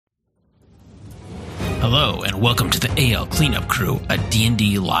Hello, and welcome to the AL Cleanup Crew, a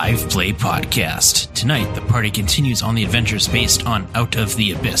D&D live play podcast. Tonight, the party continues on the adventures based on Out of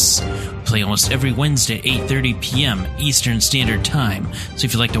the Abyss. We play almost every Wednesday at 8:30 p.m. Eastern Standard Time, so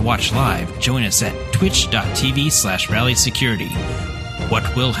if you'd like to watch live, join us at twitch.tv/rallysecurity.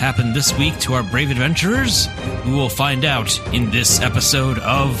 What will happen this week to our brave adventurers? We will find out in this episode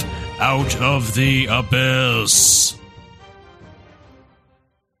of Out of the Abyss.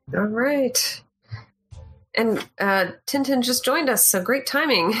 All right. And Tintin just joined us, so great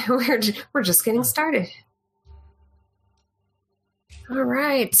timing. We're just getting started. All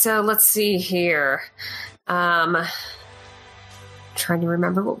right, so let's see here. Trying to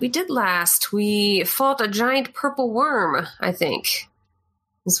remember what we did last. We fought a giant purple worm, I think,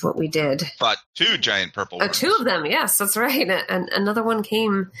 is what we did. Fought two giant purple worms. Two of them, yes, that's right. And another one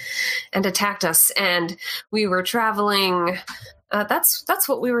came and attacked us, and we were traveling. That's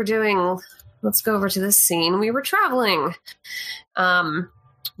what we were doing. Let's go over to this scene. We were traveling.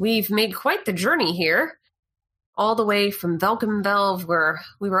 We've made quite the journey here, all the way from Velkenvelve, where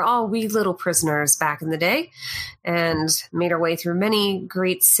we were all wee little prisoners back in the day, and made our way through many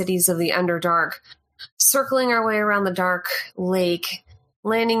great cities of the Underdark, circling our way around the Dark Lake,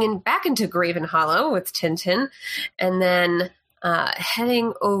 landing back into Graven Hollow with Tintin, and then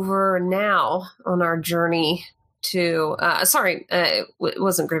heading over now on our journey to it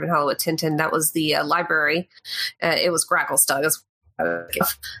wasn't Graven Hollow with Tintin. That was the library. It was Gracklestug.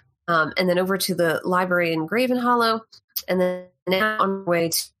 And then over to the library in Graven Hollow, and then now on our way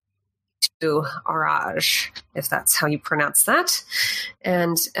to Araj, if that's how you pronounce that.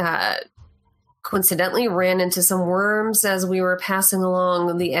 And coincidentally ran into some worms as we were passing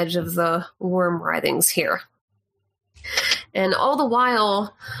along the edge of the worm writhings here. And all the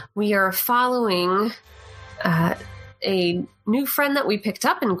while, we are following a new friend that we picked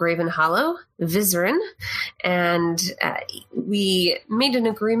up in Graven Hollow, Vizrin, and we made an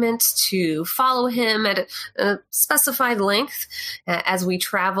agreement to follow him at a specified length as we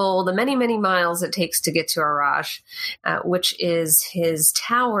travel the many, many miles it takes to get to Araj, which is his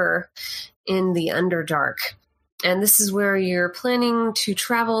tower in the Underdark. And this is where you're planning to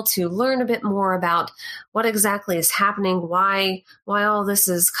travel to learn a bit more about what exactly is happening, why all this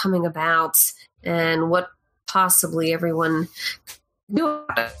is coming about, and what possibly everyone knew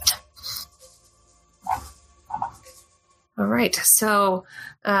about it. All right, so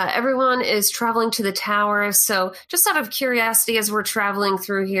everyone is traveling to the tower. So just out of curiosity, as we're traveling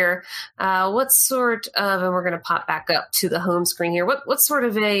through here, what sort of, and we're going to pop back up to the home screen here, what sort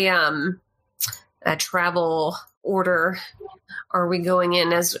of a travel order are we going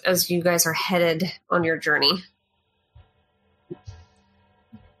in as you guys are headed on your journey?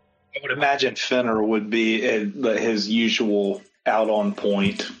 I would imagine Fenner would be at his usual out on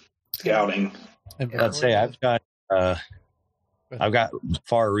point scouting. I'd say I've got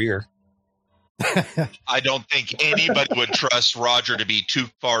far rear. I don't think anybody would trust Roger to be too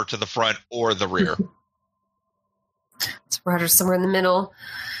far to the front or the rear. So Roger's somewhere in the middle.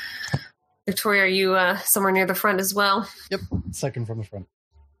 Victoria, are you somewhere near the front as well? Yep, second from the front.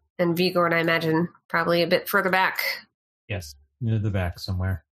 And Vigor, I imagine, probably a bit further back. Yes, near the back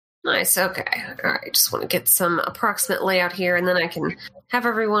somewhere. Nice, okay. All right, just want to get some approximate layout here, and then I can have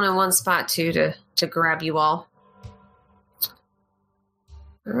everyone in one spot, too, to grab you all.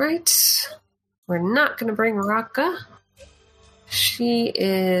 All right. We're not going to bring Raka. She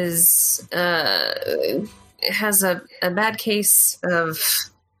is has a bad case of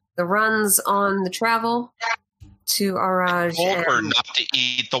the runs on the travel to Araj. I told her not to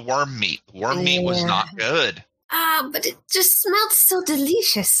eat the worm meat. The worm meat was not good. But it just smelled so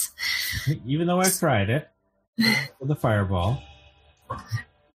delicious. Even though I tried it with the fireball.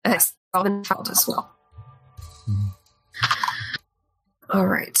 That's all been tried as well. All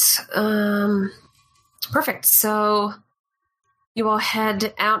right. Perfect. So you all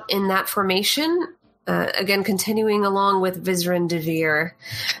head out in that formation. Again, continuing along with Vizrin Devere.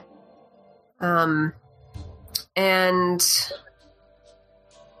 And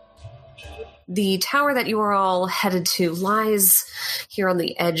the tower that you are all headed to lies here on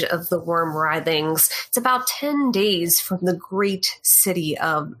the edge of the worm writhings. It's about 10 days from the great city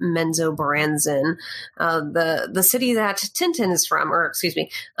of Menzoberranzan, the city that Tintin is from, or excuse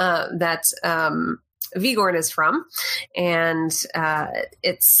me, that Vigorn is from. And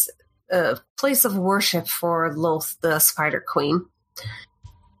it's a place of worship for Lolth, the Spider Queen.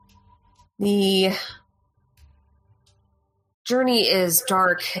 The journey is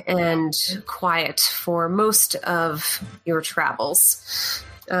dark and quiet for most of your travels.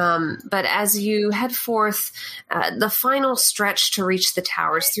 But as you head forth, the final stretch to reach the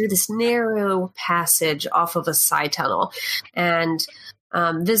towers through this narrow passage off of a side tunnel. And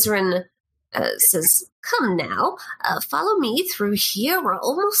Vizrin says, "Come now, follow me through here. We're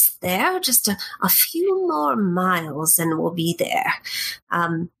almost there. Just a few more miles and we'll be there.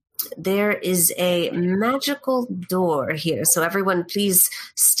 There is a magical door here, so everyone please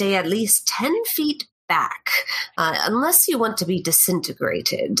stay at least 10 feet back, unless you want to be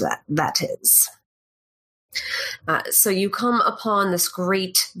disintegrated, that is." So you come upon this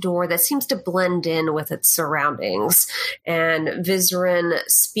great door that seems to blend in with its surroundings, and Vizrin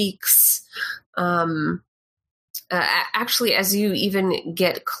speaks. Actually, as you even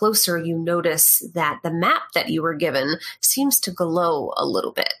get closer, you notice that the map that you were given seems to glow a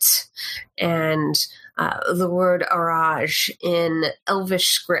little bit. And the word Araj in Elvish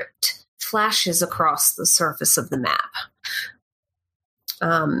script flashes across the surface of the map.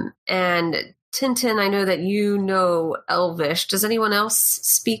 And Tintin, I know that you know Elvish. Does anyone else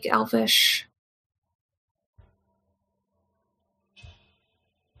speak Elvish?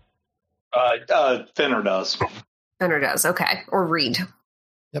 Finner does. Finner does, okay. Or read.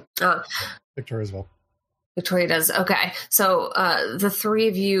 Yep. Victoria as well. Victoria does. Okay. So the three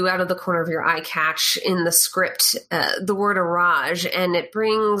of you out of the corner of your eye catch in the script the word Araj, and it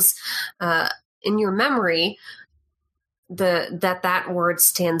brings in your memory that word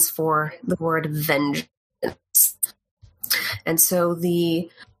stands for the word vengeance. And so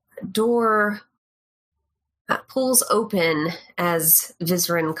the door pulls open as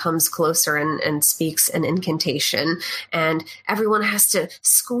Vizrin comes closer and speaks an incantation, and everyone has to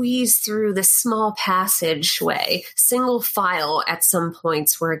squeeze through this small passageway, single file at some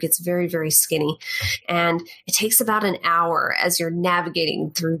points where it gets very, very skinny. And it takes about an hour as you're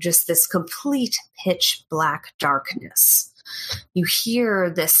navigating through just this complete pitch black darkness. You hear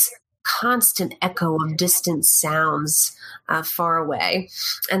this constant echo of distant sounds far away,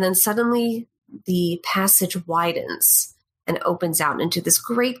 and then suddenly the passage widens and opens out into this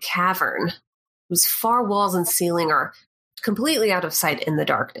great cavern whose far walls and ceiling are completely out of sight in the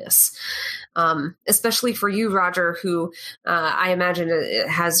darkness. Especially for you, Roger, who I imagine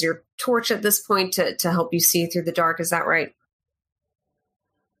has your torch at this point to help you see through the dark. Is that right?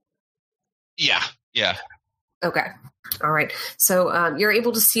 Yeah. Okay. All right. So you're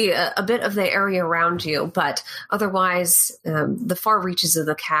able to see a bit of the area around you, but otherwise the far reaches of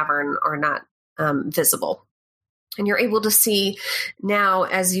the cavern are not visible. And you're able to see now,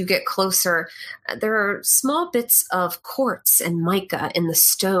 as you get closer, there are small bits of quartz and mica in the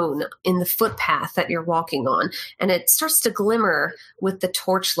stone in the footpath that you're walking on. And it starts to glimmer with the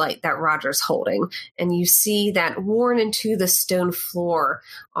torchlight that Roger's holding. And you see that worn into the stone floor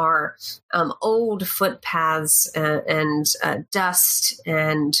are old footpaths and dust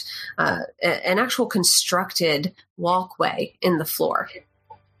and an actual constructed walkway in the floor.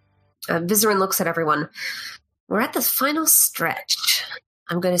 Vizrin looks at everyone. "We're at the final stretch.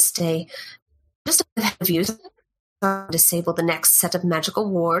 I'm going to stay just ahead of you. Disable the next set of magical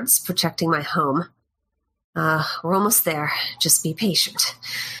wards protecting my home. We're almost there. Just be patient."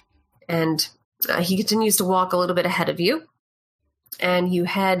 And he continues to walk a little bit ahead of you. And you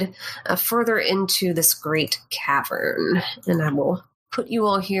head further into this great cavern. And I will put you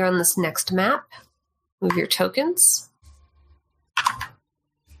all here on this next map. Move your tokens.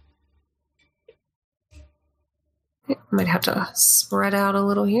 Might have to spread out a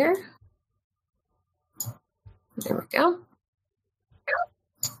little here. There we go.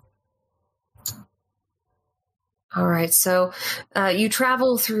 All right, so you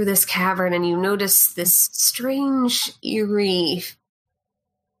travel through this cavern and you notice this strange, eerie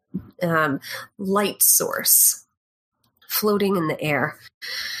light source floating in the air.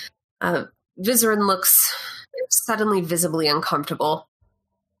 Vizrin looks suddenly visibly uncomfortable.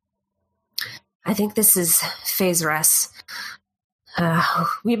 "I think this is Phasres.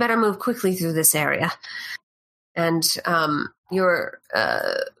 We better move quickly through this area." And your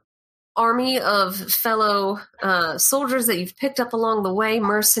army of fellow soldiers that you've picked up along the way,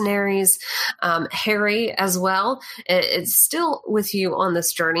 mercenaries, Harry as well, is still with you on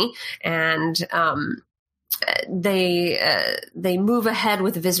this journey. And they move ahead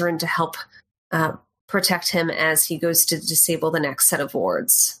with Vizrin to help protect him as he goes to disable the next set of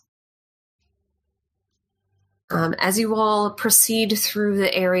wards. As you all proceed through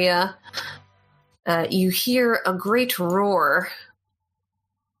the area, you hear a great roar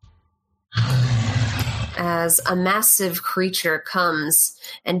as a massive creature comes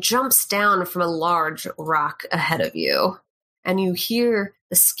and jumps down from a large rock ahead of you. And you hear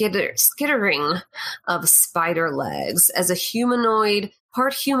the skittering of spider legs as a humanoid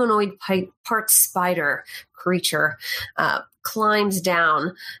part humanoid, part spider creature climbs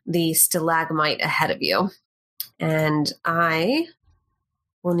down the stalagmite ahead of you. And I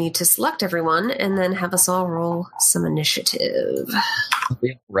will need to select everyone and then have us all roll some initiative.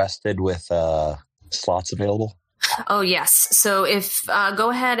 We rested with slots available. Oh, yes. So if go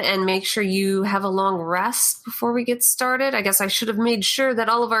ahead and make sure you have a long rest before we get started. I guess I should have made sure that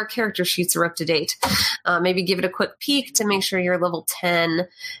all of our character sheets are up to date. Maybe give it a quick peek to make sure you're level 10,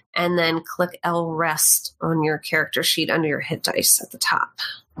 and then click L rest on your character sheet under your hit dice at the top.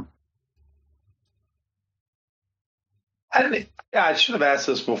 I should have asked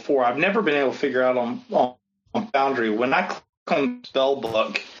this before. I've never been able to figure out on Foundry. When I click on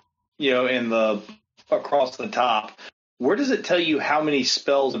Spellbook, in the across the top, where does it tell you how many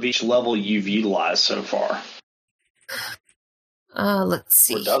spells of each level you've utilized so far? Let's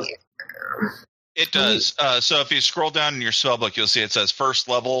see. It does. So if you scroll down in your spellbook, you'll see it says first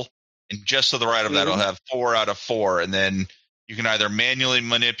level, and just to the right of that, it'll have 4 out of 4, and then you can either manually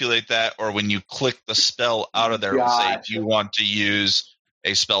manipulate that, or when you click the spell out of there, it'll say if you want to use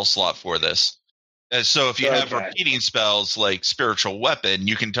a spell slot for this. And so if you have repeating spells like Spiritual Weapon,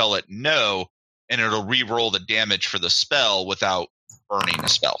 you can tell it no, and it'll re-roll the damage for the spell without burning a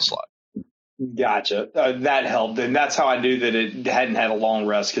spell slot. Gotcha. That helped. And that's how I knew that it hadn't had a long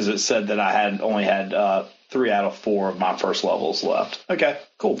rest, because it said that I had only had 3 out of 4 of my first levels left. Okay,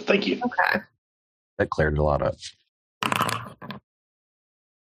 cool. Thank you. Okay. That cleared a lot up.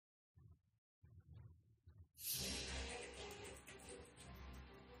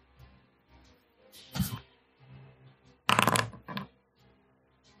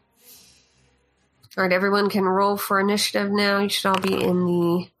 All right, everyone can roll for initiative now. You should all be in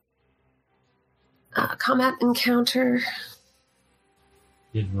the combat encounter.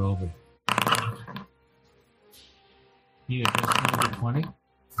 Did roll the... You just rolled a 20?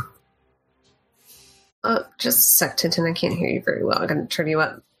 Just a sec, Tintin. I can't hear you very well. I'm going to turn you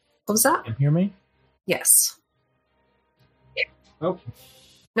up. What was that? Can you hear me? Yes. Oh.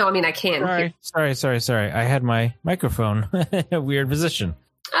 No, I mean, I can. Sorry. I had my microphone in a weird position.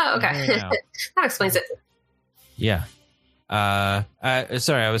 Oh, okay. That explains it. Yeah. Sorry,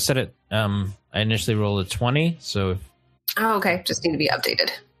 I was set at, I initially rolled a 20, so... Oh, okay. Just need to be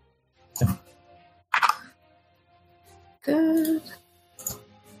updated. Good.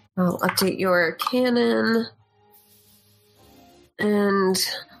 I'll update your cannon. And...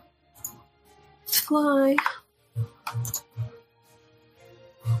 fly.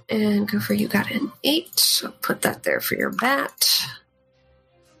 And go for you got an 8. I'll put that there for your bat.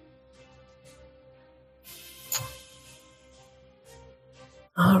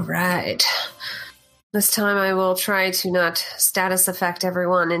 All right. This time I will try to not status affect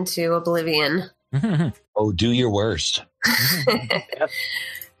everyone into oblivion. Oh, do your worst.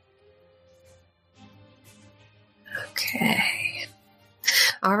 Okay.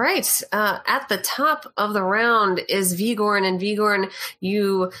 All right. At the top of the round is Vigorn. And Vigorn,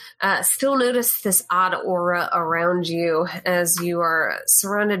 you still notice this odd aura around you as you are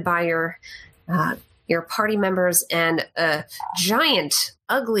surrounded by your party members and a giant,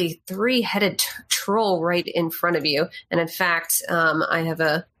 ugly, 3-headed troll right in front of you. And in fact, I have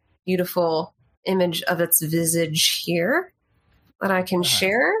a beautiful image of its visage here that I can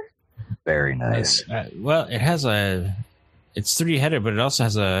share. Very nice. Well, it's 3-headed, but it also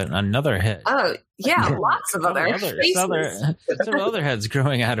has another head. Oh, yeah, lots of other faces. Several other heads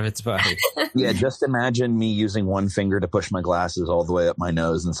growing out of its body. Yeah, just imagine me using one finger to push my glasses all the way up my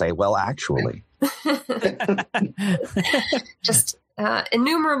nose and say, well, actually. Just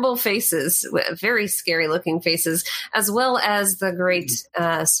innumerable faces, very scary looking faces, as well as the great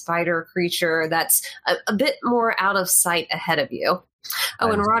spider creature that's a bit more out of sight ahead of you.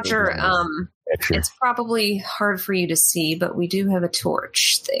 Oh, and Roger, it's probably hard for you to see, but we do have a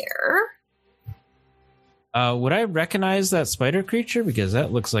torch there. Would I recognize that spider creature? Because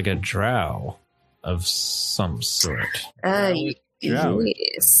that looks like a drow of some sort.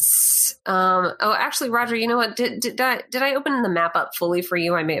 Yes. Actually, Roger, you know what? Did I open the map up fully for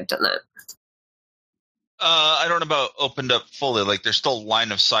you? I may have done that. I don't know about opened up fully. Like, there's still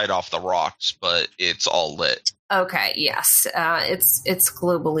line of sight off the rocks, but it's all lit. Okay, yes. It's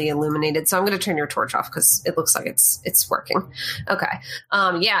globally illuminated. So I'm going to turn your torch off because it looks like it's working. Okay.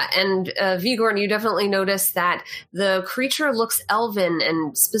 Yeah, and Vigorn, you definitely notice that the creature looks elven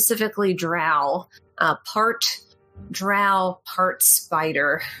and specifically drow. Part drow, part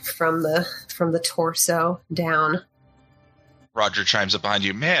spider from the torso down. Roger chimes up behind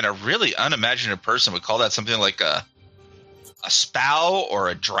you. Man, a really unimaginative person would call that something like a spow or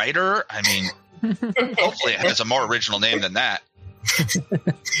a drider. I mean, hopefully it has a more original name than that.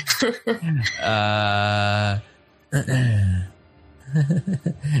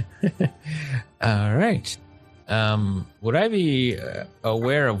 All right. Would I be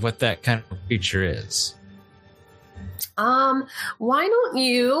aware of what that kind of creature is? Why don't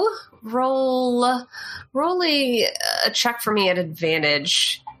you roll a check for me at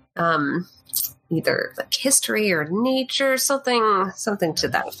advantage? Either like history or nature, something to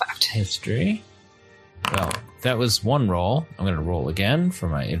that effect. History. Well, that was one roll. I'm going to roll again for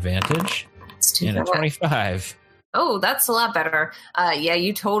my advantage. And a 25. Oh, that's a lot better. Yeah,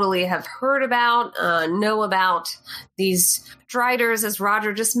 you totally have heard about, know about these Driders, as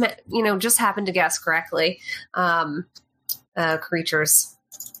Roger just just happened to guess correctly. Creatures.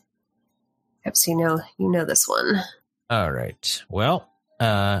 Perhaps you know this one. All right. Well,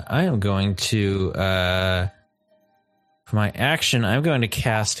 I am going to, for my action, I'm going to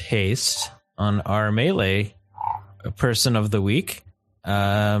cast haste on our melee person of the week.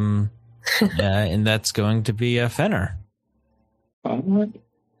 And that's going to be Fenner.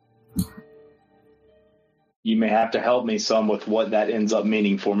 You may have to help me some with what that ends up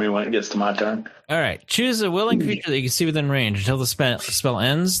meaning for me when it gets to my turn. All right. Choose a willing creature that you can see within range. Until the spell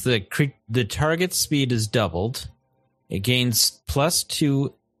ends, the target's speed is doubled. It gains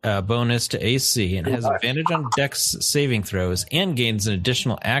 +2 bonus to AC and has advantage on Dex saving throws and gains an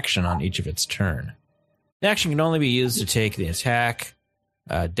additional action on each of its turn. The action can only be used to take the attack,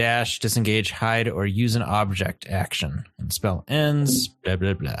 dash, disengage, hide, or use an object action. And the spell ends, blah,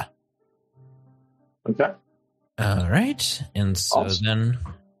 blah, blah. Okay. All right. And so then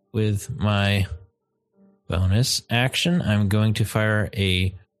with my bonus action, I'm going to fire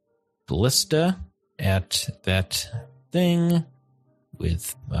a ballista at that thing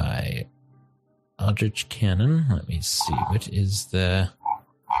with my Eldritch Cannon. Let me see. What is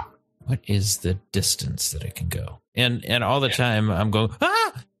the distance that it can go? And all the time I'm going,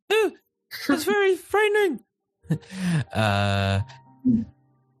 that's very frightening.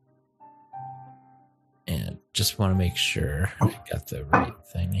 And just want to make sure I got the right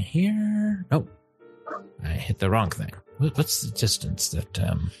thing here. Oh, I hit the wrong thing. What's the distance that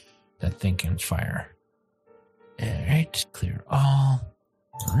that thing can fire? All right, clear all.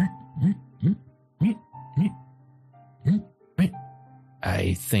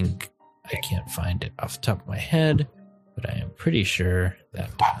 I think I can't find it off the top of my head, but I am pretty sure that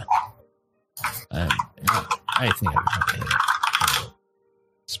I think I can hit it.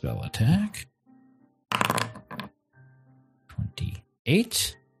 Spell attack.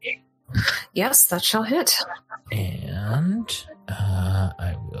 28. Yes, that shall hit. And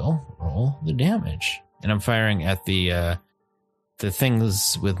I will roll the damage. And I'm firing at the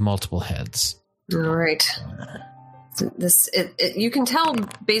things with multiple heads. All right. You can tell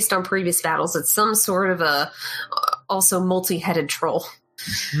based on previous battles, it's some sort of a also multi-headed troll.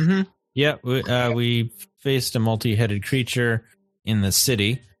 Mm-hmm. Yeah, we faced a multi-headed creature in the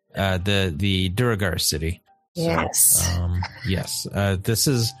city, the Duragar city. So, yes. Yes. This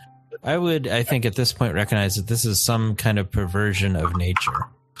is. I think at this point recognize that this is some kind of perversion of nature.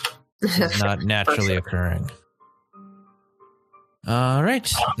 This is not naturally occurring. All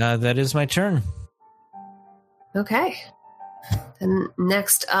right. That is my turn. Okay. And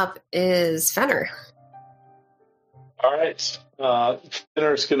next up is Fenner. All right.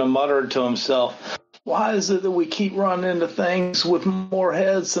 Fenner's going to mutter to himself, why is it that we keep running into things with more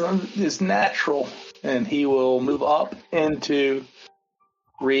heads than is natural? And he will move up into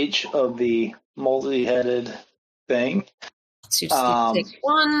reach of the multi-headed thing. So you just need to take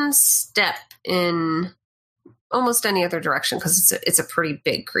one step in almost any other direction because it's a pretty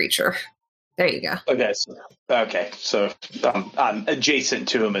big creature. There you go. Okay, so I'm adjacent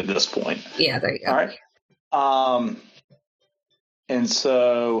to him at this point. Yeah, there you go. All right. And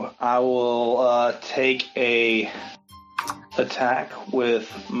so I will take a attack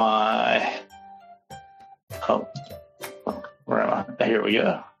with my. Oh, where am I? Here we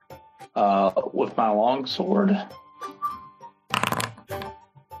go. With my longsword.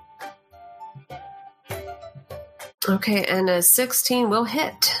 Okay, and a 16 will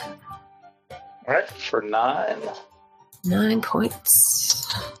hit. All right, for 9. 9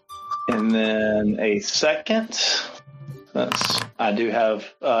 points. And then a second. I do have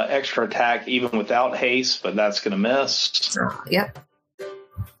extra attack even without haste, but that's going to miss. Yep.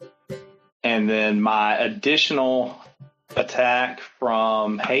 And then my additional attack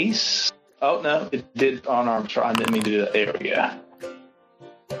from haste. Oh, no, it did unarmed strike. I didn't mean to do that. There we go.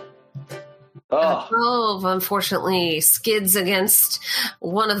 12, unfortunately, skids against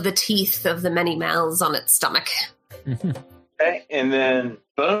one of the teeth of the many mouths on its stomach. Okay, and then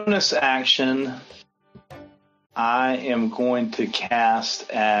bonus action, I am going to cast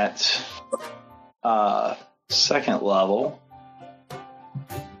at second level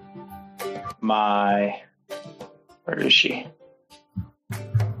where is she?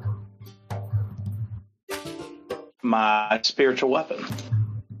 My spiritual weapon.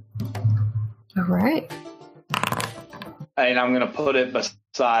 All right. And I'm going to put it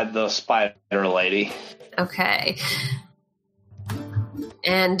beside the spider lady. Okay.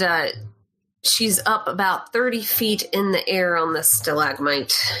 And she's up about 30 feet in the air on the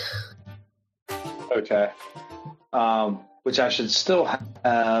stalagmite. Okay. Which I should still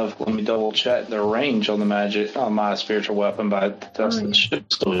have. Let me double check the range on my spiritual weapon, but it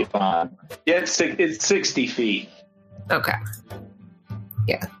should still be fine. Yeah, it's 60 feet. Okay.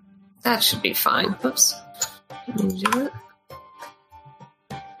 Yeah, that should be fine. Oops. Let me do it.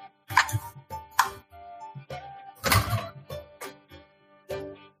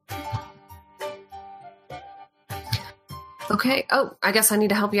 Okay. Oh, I guess I need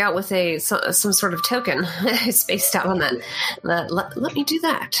to help you out with some sort of token. I spaced out on that. Let me do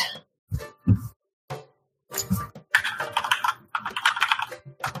that.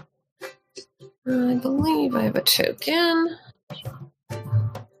 I believe I have a token.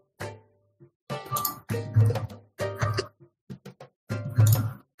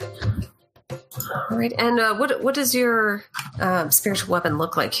 All right. And what does your spiritual weapon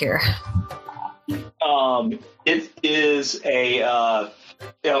look like here? It is a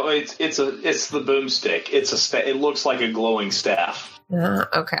it's the boomstick. It looks like a glowing staff.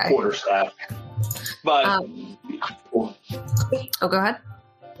 Okay. Quarter staff. But go ahead.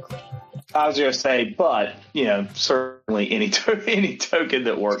 I was going to say, but certainly any token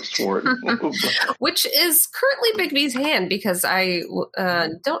that works for it. Which is currently Big B's hand because I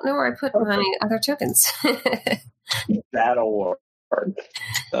don't know where I put my other tokens. That'll work.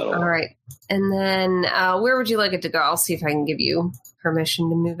 All right. And then where would you like it to go? I'll see if I can give you permission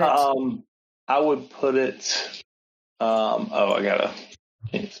to move it. I would put it I gotta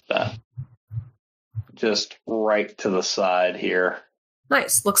change that. Just right to the side here.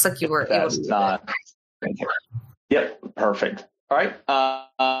 Nice. Looks like you were able to not right here. Yep, perfect. All right.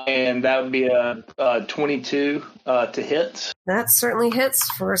 And that would be a 22 to hit. That certainly hits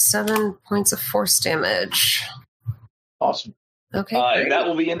for 7 points of force damage. Awesome. Okay. And that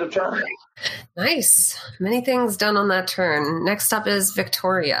will be end of turn. Nice. Many things done on that turn. Next up is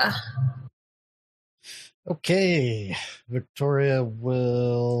Victoria. Okay. Victoria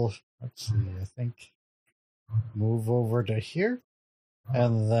will, let's see, I think, move over to here.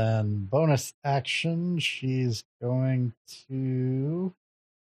 And then bonus action, she's going to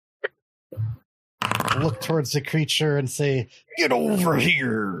look towards the creature and say, "Get over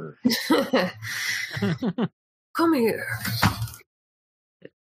here." Come here.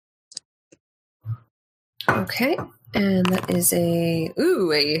 Okay, and that is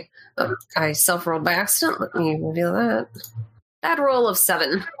I self-rolled by accident. Let me reveal that. Bad roll of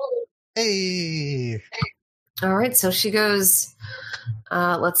 7. Hey. All right, so she goes,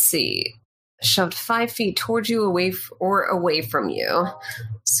 let's see, shoved 5 feet towards you, away from you.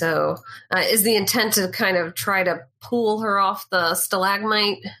 So is the intent to kind of try to pull her off the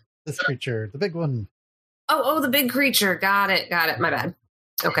stalagmite? This creature, the big one. Oh, the big creature. Got it. My bad.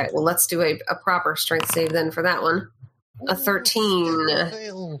 Okay, well, let's do a proper strength save then for that one. A 13.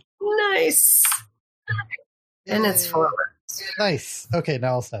 Nice. Yay. And it's forward. Nice. Okay,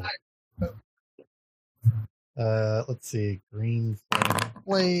 now I'll stab it. Let's see. Green flame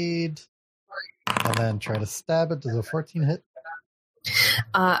blade. And then try to stab it. Does a 14 hit?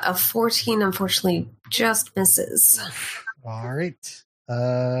 A 14, unfortunately, just misses. All right.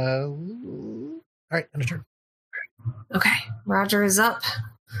 All right, end of turn. Okay, Roger is up.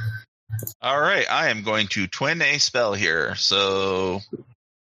 All right, I am going to twin a spell here. So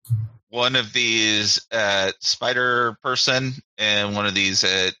one of these at Spider Person and one of these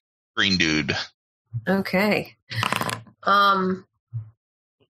at Green Dude. Okay. And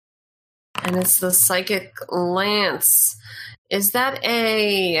it's the Psychic Lance. Is that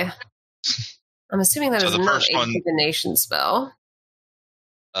I'm assuming that is not a divination spell.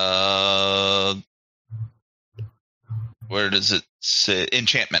 Where does it sit?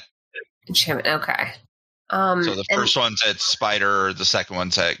 Enchantment. Okay. So the first one's at Spider, the second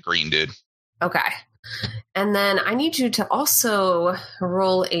one's at Green Dude. Okay. And then I need you to also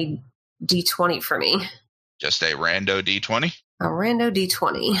roll a D20 for me. Just a rando D20? A rando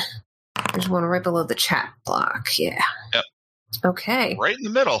D20. There's one right below the chat block. Yeah. Yep. Okay. Right in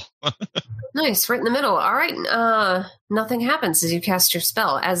the middle. Nice. Right in the middle. All right. Nothing happens as you cast your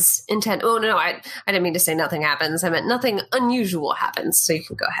spell as intent. Oh, no, I didn't mean to say nothing happens. I meant nothing unusual happens. So you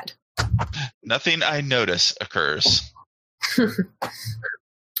can go ahead. Nothing I notice occurs.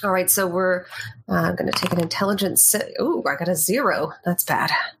 All right, so we're going to take an intelligence. Oh, I got a 0. That's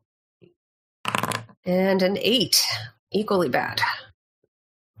bad. And an 8. Equally bad.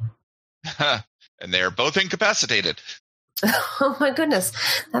 And they are both incapacitated. Oh my goodness.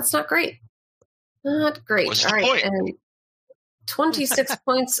 That's not great. Not great. What's All the right. point? And 26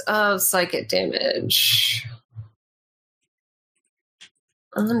 points of psychic damage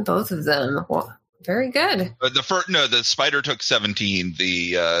on both of them. Well, very good. But the spider took 17.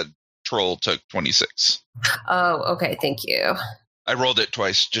 The troll took 26. Oh, okay. Thank you. I rolled it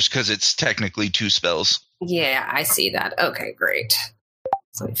twice just because it's technically 2 spells. Yeah, I see that. Okay, great.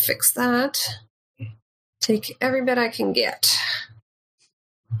 So let me fix that. Take every bit I can get.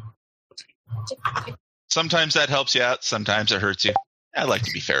 Sometimes that helps you out. Sometimes it hurts you. I like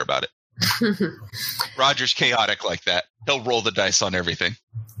to be fair about it. Roger's chaotic like that. He'll roll the dice on everything.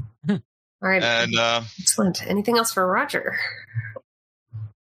 All right. And excellent. Anything else for Roger?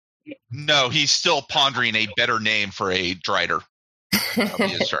 no, he's still pondering a better name for a Drider. That'll be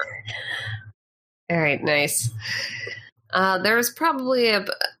his turn. All right, nice. There's probably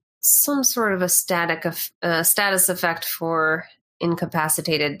some sort of a status effect for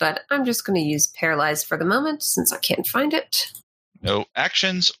incapacitated, but I'm just going to use paralyzed for the moment since I can't find it. No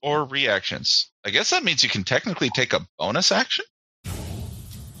actions or reactions. I guess that means you can technically take a bonus action?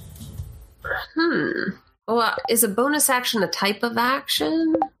 Well, is a bonus action a type of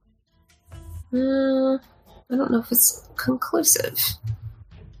action? I don't know if it's conclusive.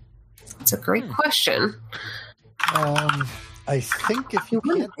 It's a great question. I think if you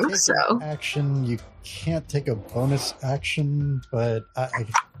can't take an action, you can't take a bonus action, but I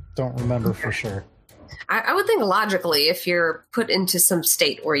don't remember for sure. I would think logically, if you're put into some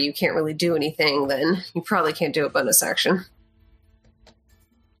state where you can't really do anything, then you probably can't do a bonus action.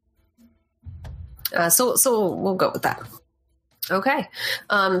 So we'll go with that. Okay.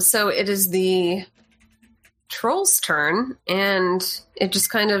 So it is the troll's turn, and it just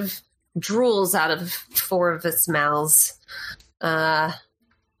kind of drools out of 4 of its mouths, and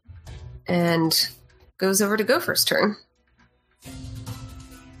goes over to Gopher's turn.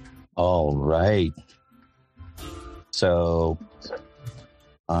 All right. So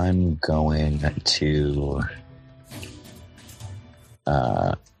I'm going to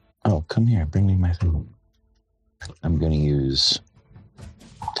come here, bring me my thing. I'm going to use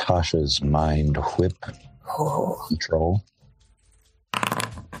Tasha's Mind Whip control.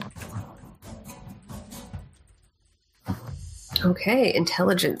 Okay,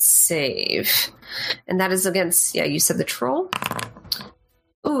 intelligence save. And that is against, you said the troll?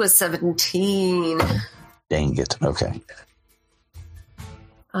 Ooh, a 17. Dang it. Okay.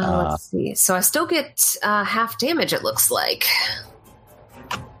 Let's see. So I still get half damage, it looks like.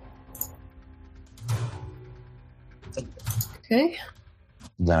 Okay.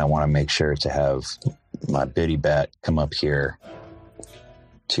 Then I want to make sure to have my Biddy Bat come up here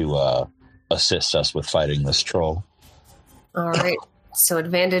to assist us with fighting this troll. All right. So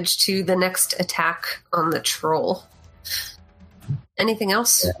advantage to the next attack on the troll. Anything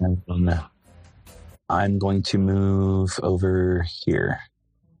else? And I'm going to move over here.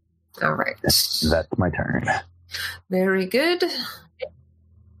 All right. That's my turn. Very good.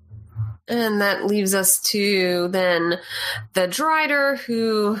 And that leaves us to then the Drider,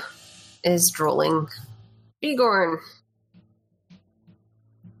 who is drooling. Vigorn.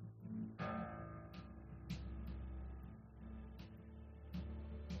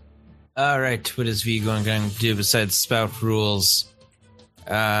 All right, what is Vigorn going to do besides spout rules?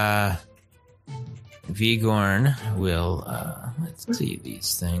 Vigorn will, let's see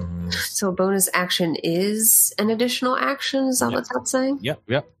these things. So a bonus action is an additional action? Is that what that's saying? Yep.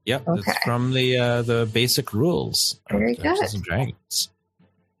 Okay. It's from the basic rules Very of Dungeons and Dragons.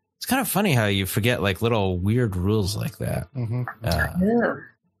 It's kind of funny how you forget like little weird rules like that. Mm-hmm. Yeah.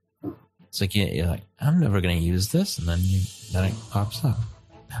 It's like you're like, I'm never going to use this, and then it pops up.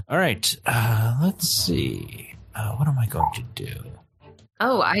 All right, let's see. What am I going to do?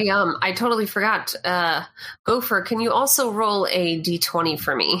 Oh, I totally forgot. Gopher, can you also roll a d20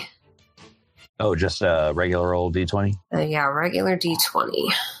 for me? Oh, just a regular old D20? Yeah, regular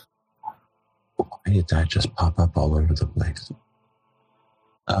d20. Why did that just pop up all over the place?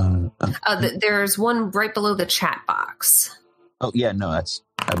 There's one right below the chat box. Oh, yeah, no,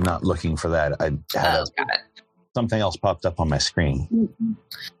 I'm not looking for that. I had got it. Something else popped up on my screen. Mm-hmm.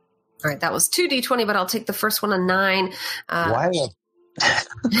 All right, that was 2d20, but I'll take the first one, a 9. Why?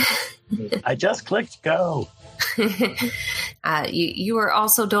 I just clicked go. You are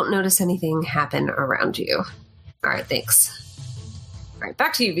also don't notice anything happen around you. All right, thanks. right,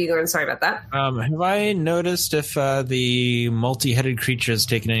 back to you, Vigor. Sorry about that. Have I noticed if the multi-headed creature has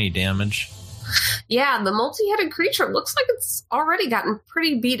taken any damage? Yeah, the multi-headed creature looks like it's already gotten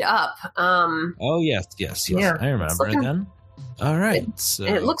pretty beat up. Oh, yes. Yeah, I remember then. All right.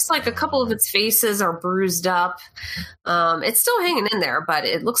 It looks like a couple of its faces are bruised up. It's still hanging in there, but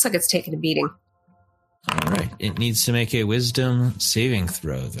it looks like it's taken a beating. All right. It needs to make a wisdom saving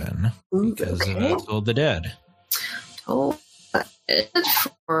throw then, because of Toll the Dead. Toll the Dead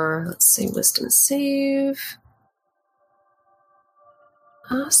for, let's see, wisdom save.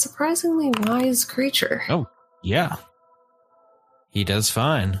 Surprisingly wise creature. Oh, yeah. He does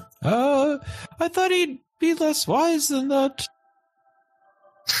fine. I thought he'd be less wise than that.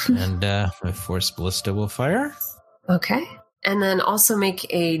 And my Force Ballista will fire. Okay. And then also make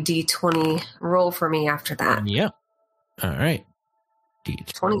a D20 roll for me after that. Yeah. All right.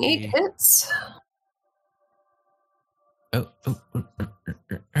 D20. 28 hits.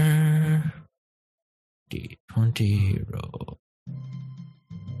 D20 roll.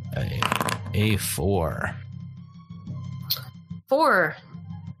 A 4. 4.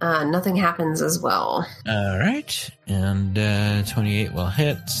 Nothing happens as well. All right. And 28 will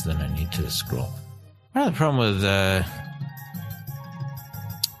hit. Then I need to scroll. Part of the problem with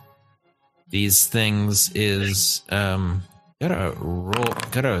these things is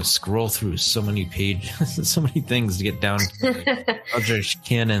gotta scroll through so many pages, so many things to get down to the Eldritch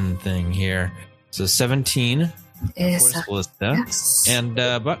Cannon thing here. So 17. Force Ballista. Yes. And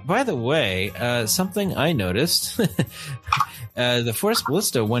by the way, something I noticed, the Force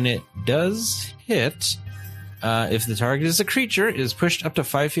Ballista, when it does hit, if the target is a creature, is pushed up to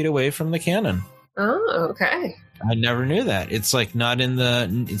 5 feet away from the cannon. Oh, okay. I never knew that. It's like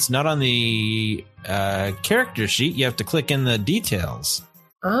it's not on the character sheet. You have to click in the details.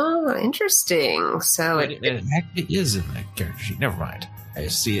 Oh, interesting. So it actually is in the character sheet. Never mind. I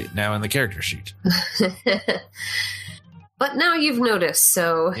see it now in the character sheet. But now you've noticed.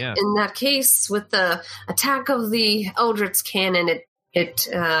 So yeah. In that case, with the attack of the Eldritch Cannon,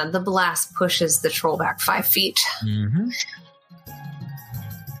 the blast pushes the troll back 5 feet. Mm-hmm.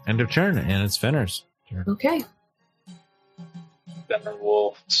 End of turn, and it's Fenner's turn. Okay. Fenner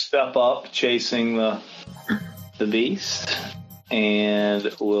will step up, chasing the beast, and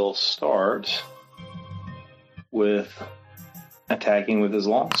will start with attacking with his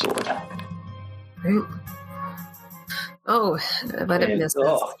longsword. Right. Oh, but it misses.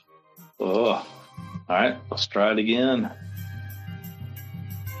 All right, let's try it again.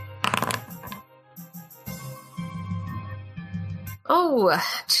 Oh,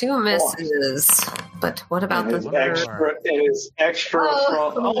 2 misses. But what about the third? It is extra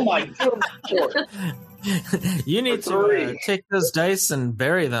from. Oh my goodness! You need to take those dice and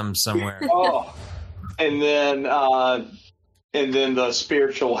bury them somewhere. And then the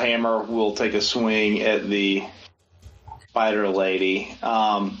spiritual hammer will take a swing at the spider lady.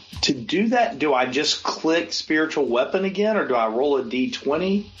 To do that, do I just click spiritual weapon again, or do I roll a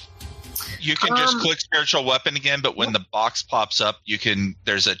d20? You can just click spiritual weapon again, but when the box pops up,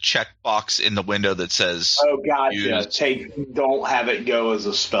 there's a check box in the window that says, "Oh, gotcha. Don't have it go as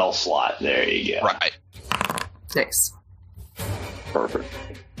a spell slot." There you go. Right. Nice. Perfect.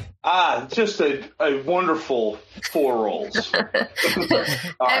 Just a wonderful 4 rolls.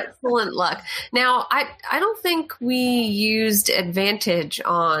 Excellent luck. Now, I don't think we used advantage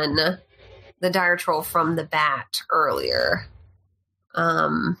on the dire troll from the bat earlier.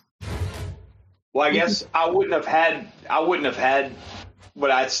 Well, I guess I wouldn't have had, but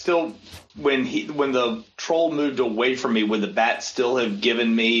I still, when the troll moved away from me, would the bat still have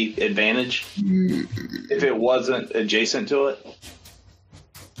given me advantage if it wasn't adjacent to it?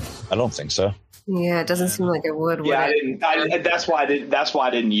 I don't think so. Yeah, it doesn't seem like it would. Yeah, I didn't. That's why I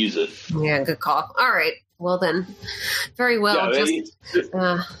didn't use it. Yeah, good call. All right. Well then, very well.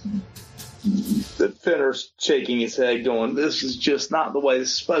 Yeah, the Fenner's shaking his head, going, "This is just not the way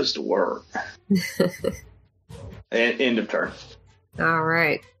this is supposed to work." And end of turn. All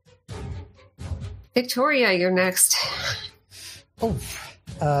right, Victoria, you're next. Oh,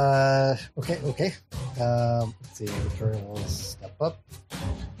 okay. Let's see. Victoria will step up.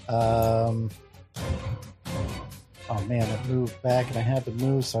 Oh man, it moved back, and I had to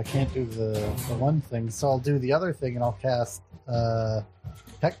move, so I can't do the one thing. So I'll do the other thing, and I'll cast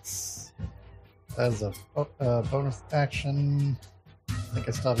Hex as a bonus action. I think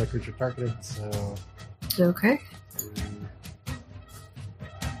I still have a creature targeted, so okay.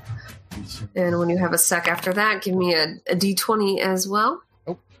 And when you have a sec after that, give me a D20 as well.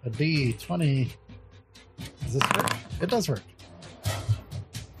 Oh, a D20. Does this work? It does work.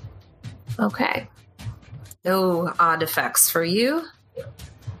 Okay. No odd effects for you.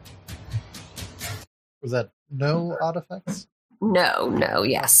 Was that no odd effects? No,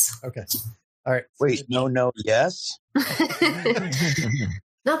 yes. Okay. All right. Wait, no, yes?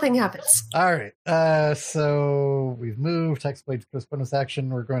 Nothing happens. All right. So we've moved. Hexblade goes bonus action.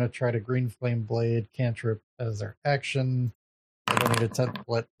 We're going to try to Green Flame Blade cantrip as our action. I don't need a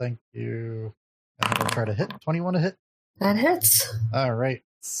template. Thank you. And then we'll try to hit. 21 to hit. That hits. All right.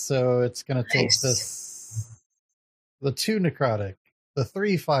 So it's going to take Nice. this. The 2 necrotic. The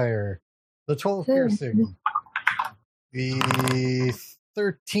 3 fire. The 12 piercing. The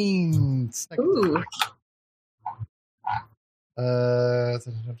 13 second. Ooh. Yep,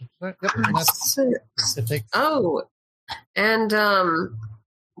 and that's it. Takes Oh, and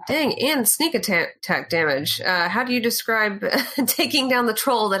dang, and sneak attack damage. How do you describe taking down the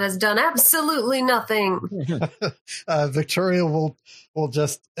troll that has done absolutely nothing? Victoria will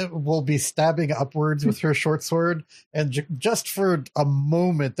be stabbing upwards with her short sword, and just for a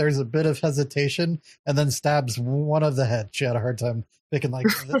moment, there's a bit of hesitation, and then stabs one of the head. She had a hard time picking like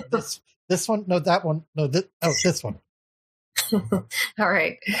this one, no, that one, no, this one. All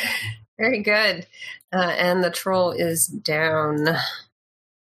right, very good. And the troll is down.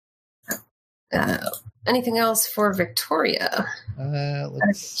 Anything else for Victoria?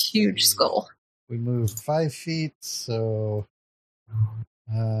 Let's Huge see. skull. We moved 5 feet, so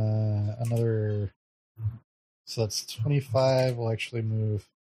another. So that's 25. We'll actually move.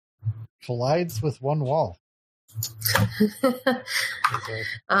 Collides with one wall.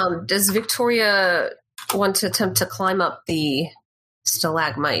 Does Victoria want to attempt to climb up the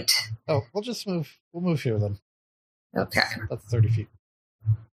stalagmite? Oh, we'll just move. We'll move here then. Okay. That's 30 feet.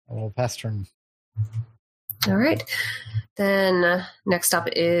 And we'll pass turn. All right. Then next up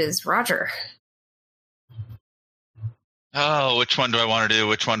is Roger. Oh, which one do I want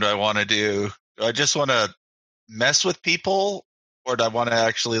to do? Do I just want to mess with people? Or do I want to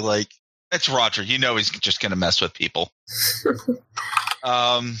actually, like... It's Roger. You know he's just going to mess with people.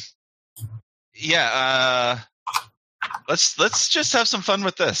 Let's just have some fun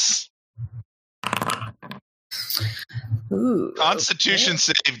with this. Ooh, Constitution okay.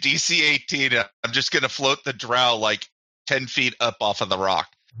 save DC 18. I'm just going to float the drow like 10 feet up off of the rock.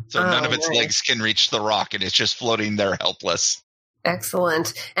 So none of its nice. legs can reach the rock, and it's just floating there helpless.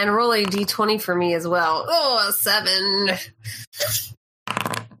 Excellent. And roll a d20 for me as well. Oh, a 7.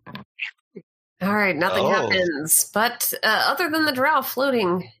 All right, nothing happens. But other than the drow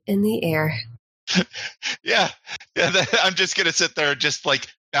floating in the air. Yeah. I'm just going to sit there and just like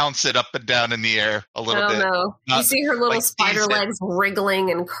bounce it up and down in the air a little bit. No. You see her little like spider tease it. legs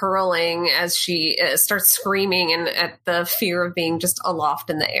wriggling and curling as she starts screaming and at the fear of being just aloft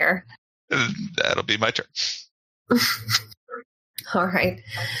in the air. That'll be my turn. All right.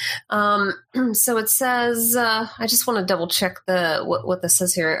 So it says, I just want to double check what this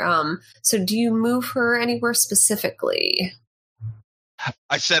says here. So do you move her anywhere specifically?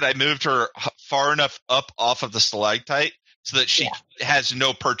 I said I moved her far enough up off of the stalactite so that she has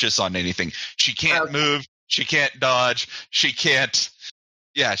no purchase on anything. She can't move. She can't dodge. She can't.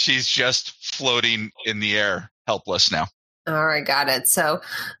 Yeah, she's just floating in the air, helpless now. All right, got it. So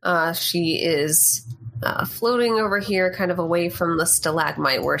she is floating over here, kind of away from the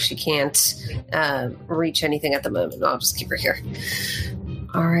stalagmite where she can't reach anything at the moment. I'll just keep her here.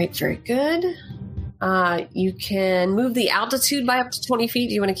 All right, very good. You can move the altitude by up to 20 feet.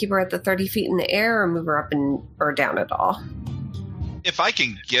 Do you want to keep her at the 30 feet in the air or move her up or down at all? If I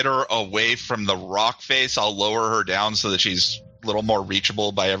can get her away from the rock face, I'll lower her down so that she's a little more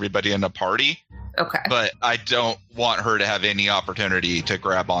reachable by everybody in the party. Okay. But I don't want her to have any opportunity to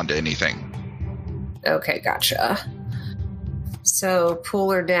grab onto anything. Okay, gotcha. So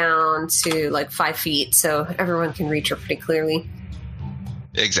pull her down to like 5 feet so everyone can reach her pretty clearly.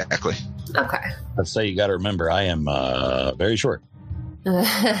 Exactly. Okay. Let's say you got to remember, I am very short.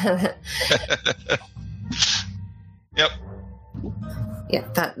 Yep. Yeah,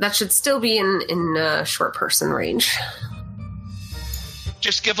 that should still be in short person range.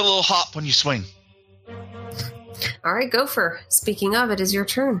 Just give a little hop when you swing. All right, Gopher. Speaking of, it is your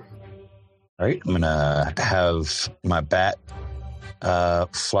turn. All right, I'm going to have my bat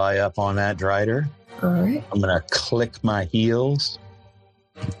fly up on that Drider. All right. I'm going to click my heels,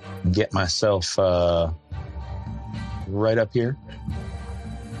 get myself right up here.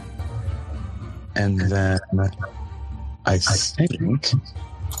 And then I think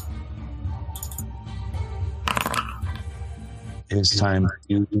it's time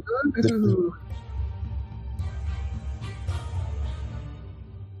to Ooh.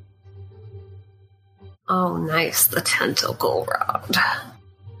 Oh, nice. The tentacle rod.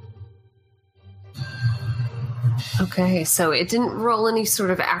 Okay, so it didn't roll any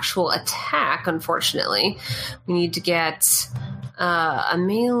sort of actual attack, unfortunately. We need to get a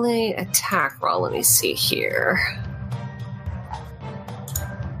melee attack roll. Let me see here.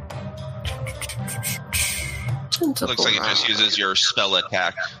 Looks like it just uses your spell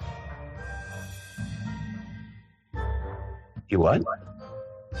attack. You what?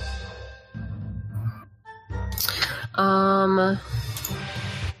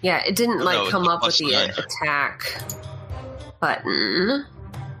 Yeah, it didn't come up with the +9. attack button.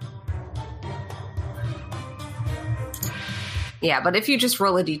 Yeah, but if you just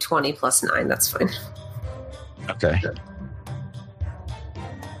roll a d20 plus 9, that's fine. Okay.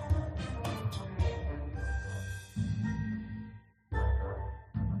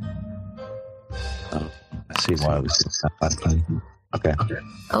 Oh, I see why I was last time. Okay.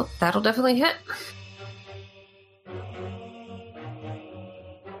 Oh, that'll definitely hit.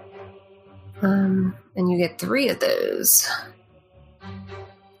 And you get 3 of those.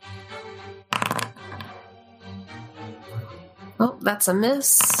 Oh, that's a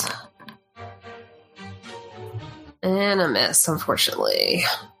miss. And a miss, unfortunately.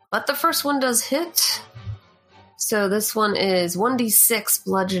 But the first one does hit. So this one is 1d6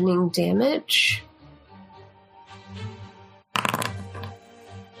 bludgeoning damage.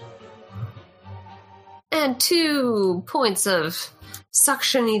 And 2 points of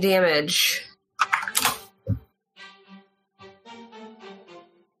suction-y damage.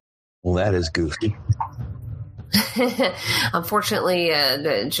 Well, that is goofy. Unfortunately,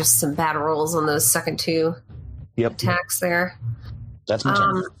 just some bad rolls on those second 2 attacks there. That's my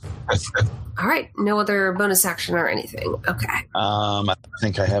turn. All right, no other bonus action or anything. Okay. I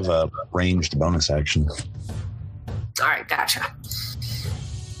think I have a ranged bonus action. All right, gotcha.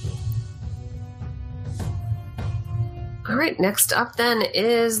 All right, next up then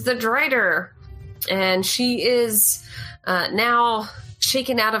is the Drider. And she is now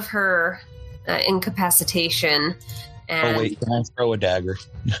shaken out of her incapacitation. And Oh, wait, can I throw a dagger?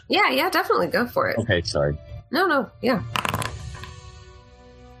 Yeah, definitely. Go for it. Okay, sorry. No, yeah.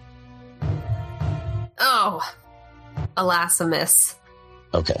 Oh, alas, a miss.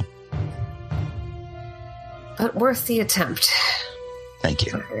 Okay, But worth the attempt. thank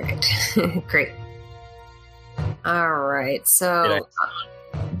you. All right. Great. All right, so...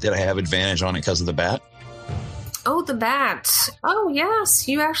 Did I have advantage on it because of the bat? Oh, the bat. Oh, yes,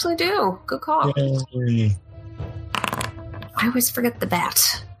 you actually do. Good call. Yay. I always forget the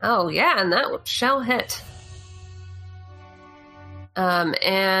bat. Oh, yeah, and that shall hit.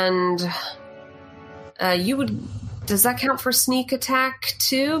 And you would... Does that count for sneak attack,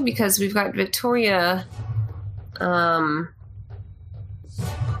 too? Because we've got Victoria... Well,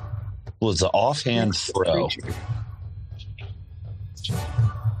 it's an offhand throw.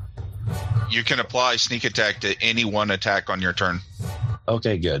 You can apply sneak attack to any one attack on your turn.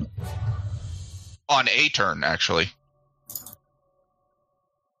 Okay, good. On a turn, actually.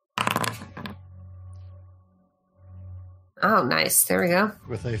 Oh, nice. There we go.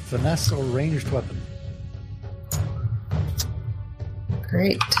 With a finesse or ranged weapon.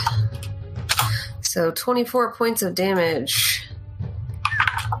 Great. So 24 points of damage.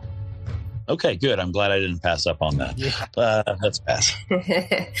 Okay, good. I'm glad I didn't pass up on that. Yeah. Let's pass.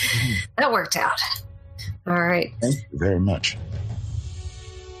 That worked out. All right. Thank you very much.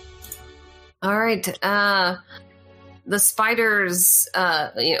 All right. The spiders,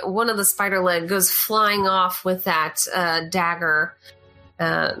 one of the spider leg goes flying off with that dagger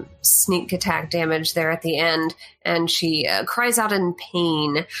sneak attack damage there at the end, and she cries out in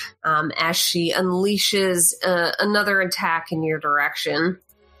pain as she unleashes another attack in your direction.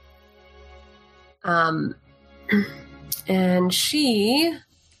 And she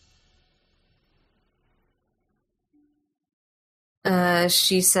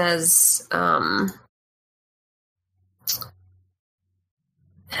says, I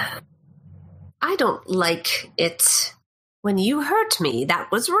don't like it when you hurt me.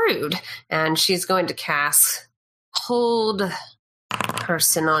 That was rude. And she's going to cast Hold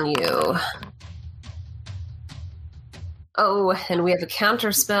Person on you. Oh, and we have a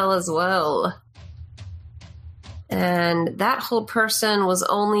counter spell as well. And that Hold Person was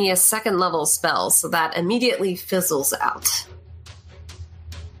only a 2nd level spell, so that immediately fizzles out.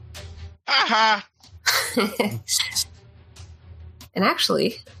 Aha! And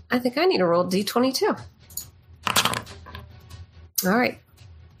actually, I think I need to roll D20 too. All right.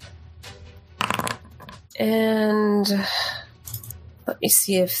 And let me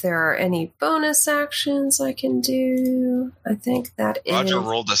see if there are any bonus actions I can do. I think that Roger is...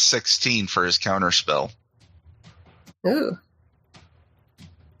 rolled a 16 for his counter spell. Ooh.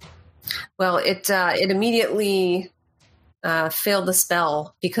 Well, it immediately failed the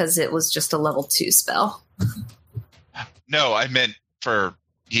spell because it was just a level 2 spell. No, I meant for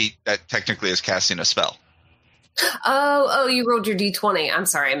he that technically is casting a spell. Oh, you rolled your d20. I'm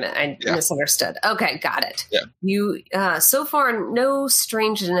sorry, I misunderstood. Okay, got it. Yeah. You so far no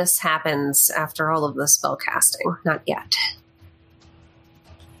strangeness happens after all of the spell casting. Not yet.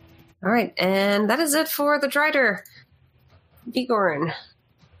 All right, and that is it for the Drider. Vigorin.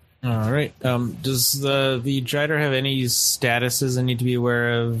 All right. Does the Drider have any statuses I need to be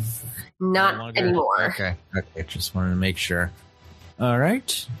aware of? Not anymore. Okay. Just wanted to make sure. All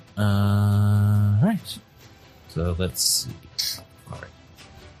right. Right. So let's see. All right.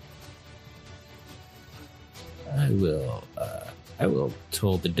 I will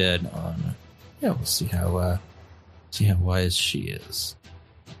toll the dead on. Yeah, we'll see how wise she is.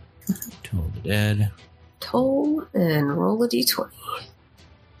 Toll the dead. Toll and roll a d20.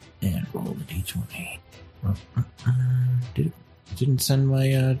 And roll the d20. Didn't send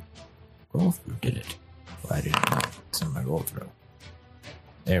my roll through, did it? Why did it not send my roll through?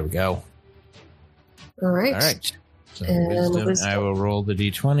 There we go. All right. All right. So And wisdom, I will roll the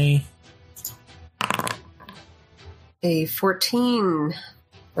d20. A 14.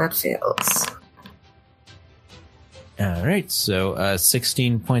 That fails. All right. So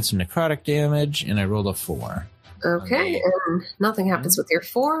 16 points of necrotic damage, and I rolled a 4. Okay, and nothing happens with your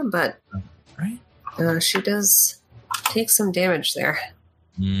 4, but Right. she does take some damage there.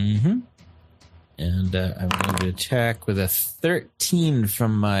 Mm-hmm. And I'm going to attack with a 13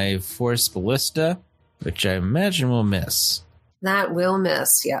 from my Force Ballista, which I imagine will miss. That will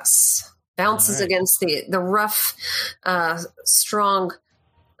miss, yes. Bounces All right. against the rough, strong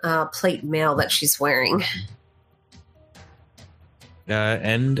plate mail that she's wearing.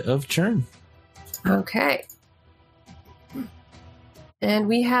 End of turn. Okay. And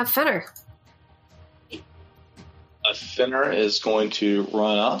we have Fenner. Fenner is going to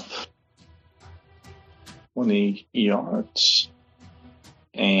run up 20 yards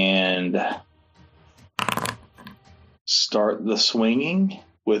and start the swinging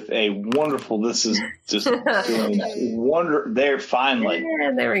with a wonderful. This is just doing wonder there finally.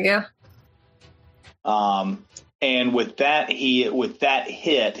 Yeah, there we go. And with that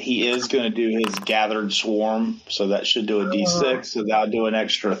hit, he is going to do his gathered swarm, so that should do a d6. So that'll do an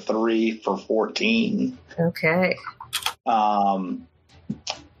extra 3 for 14. Okay. And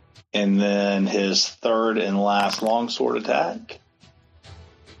then his third and last longsword attack.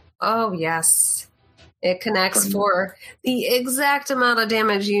 Oh, yes. It connects for the exact amount of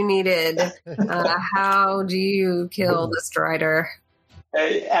damage you needed. How do you kill the Strider?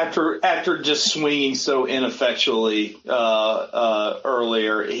 After just swinging so ineffectually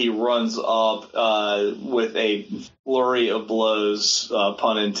earlier, he runs up with a flurry of blows,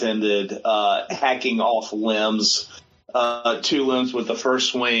 pun intended, hacking off limbs. 2 limbs with the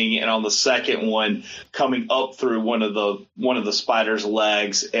first swing, and on the second one, coming up through one of the spider's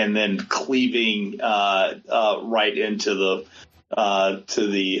legs, and then cleaving right into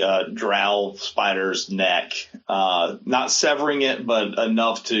the drow spider's neck, not severing it, but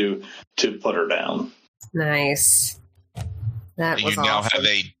enough to put her down. Nice. That was You now awesome.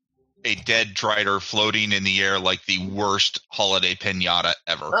 have a dead Drider floating in the air like the worst holiday pinata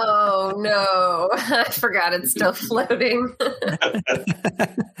ever. Oh, no. I forgot it's still floating.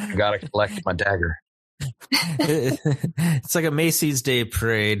 I gotta collect my dagger. It's like a Macy's Day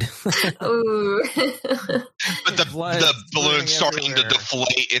Parade. Ooh. But the Blood's balloon's starting everywhere. to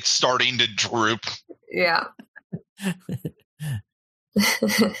deflate. It's starting to droop. Yeah.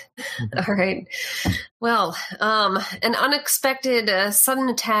 All right. Well, an unexpected sudden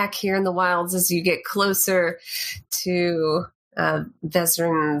attack here in the wilds as you get closer to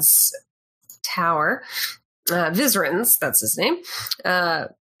Vezrin's tower. Vizrin's, that's his name.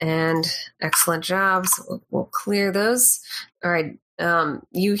 And excellent jobs. We'll clear those. All right.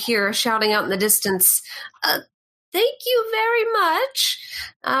 You hear shouting out in the distance, thank you very much.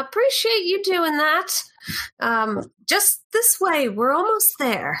 Appreciate you doing that. Just this way. We're almost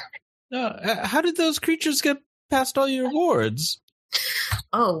there. How did those creatures get past all your wards?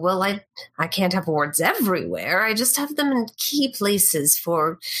 Oh, well, I can't have wards everywhere. I just have them in key places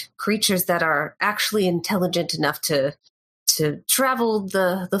for creatures that are actually intelligent enough to travel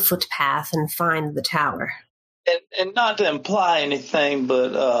the footpath and find the tower. And not to imply anything,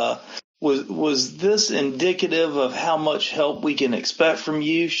 but was this indicative of how much help we can expect from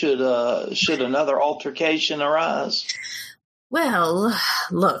you should another altercation arise? Well,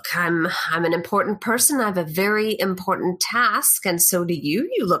 look, I'm an important person. I have a very important task, and so do you.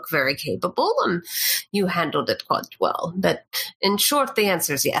 You look very capable, and you handled it quite well. But in short, the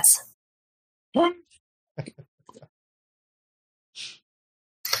answer is yes.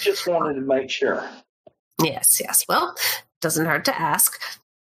 Just wanted to make sure. Yes. Well, doesn't hurt to ask.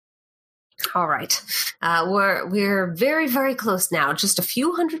 All right. We're very, very close now. Just a few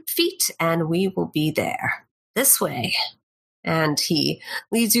 100 feet, and we will be there. This way. And he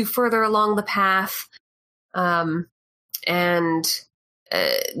leads you further along the path. And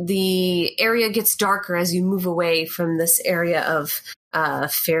the area gets darker as you move away from this area of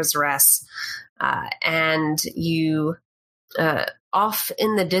Fairzaress. And you, off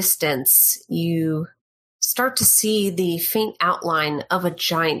in the distance, you start to see the faint outline of a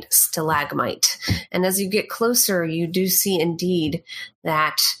giant stalagmite. And as you get closer, you do see indeed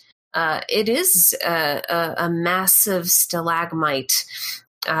that it is a massive stalagmite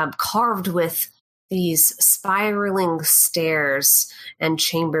carved with these spiraling stairs and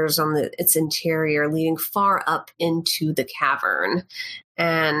chambers on its interior leading far up into the cavern.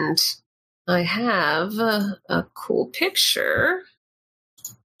 And I have a cool picture.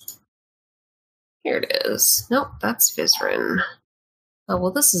 Here it is. Nope, that's Vizrin. Oh,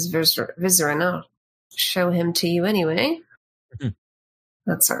 well, this is Vizrin. I'll show him to you anyway. Mm-hmm.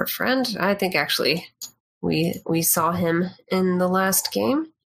 That's our friend. I think actually we saw him in the last game.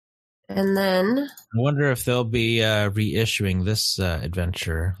 And then I wonder if they'll be reissuing this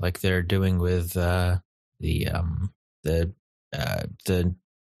adventure like they're doing with the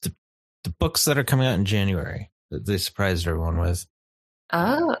books that are coming out in January that they surprised everyone with.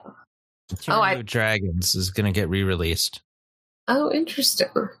 Oh. Return of Dragons is going to get re-released. Oh, interesting.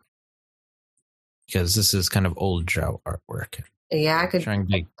 Because this is kind of old drought artwork. Yeah, I could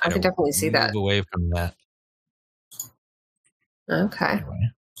definitely see that. Move away from that. Okay.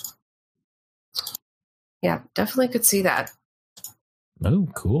 Anyway. Yeah, definitely could see that. Oh,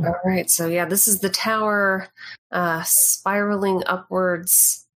 cool. All right, so yeah, this is the tower spiraling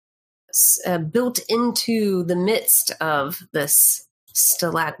upwards, built into the midst of this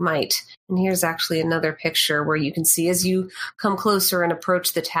stalagmite. And here's actually another picture where you can see as you come closer and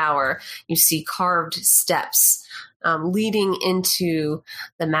approach the tower, you see carved steps leading into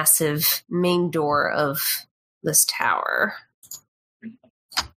the massive main door of this tower.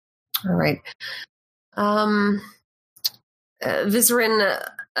 All right. Vizrin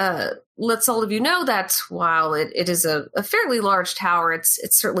lets all of you know that while it is a fairly large tower, it's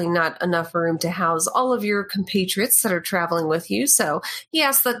certainly not enough room to house all of your compatriots that are traveling with you. So he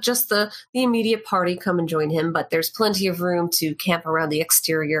asks that just the immediate party come and join him, but there's plenty of room to camp around the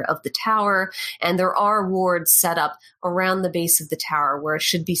exterior of the tower, and there are wards set up around the base of the tower where it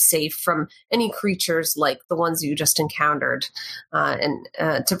should be safe from any creatures like the ones you just encountered, and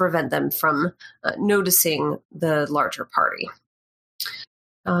to prevent them from noticing the larger party.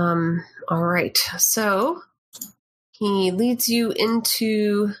 All right. So he leads you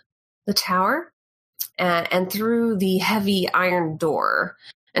into the tower and through the heavy iron door.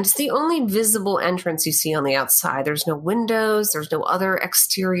 And it's the only visible entrance you see on the outside. There's no windows. There's no other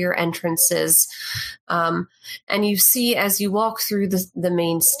exterior entrances. And you see as you walk through the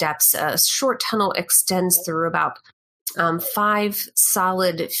main steps, a short tunnel extends through about 5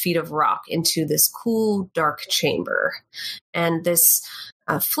 solid feet of rock into this cool, dark chamber. And this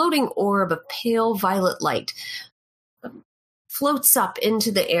floating orb of pale violet light floats up into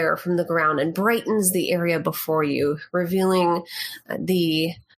the air from the ground and brightens the area before you, revealing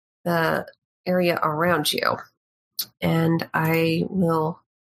the area around you. And I will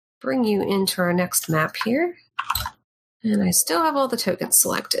bring you into our next map here. And I still have all the tokens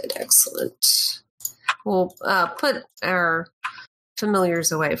selected. Excellent. We'll put our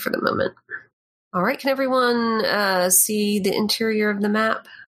familiars away for the moment. All right. Can everyone see the interior of the map?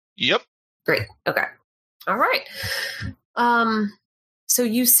 Yep. Great. Okay. All right. So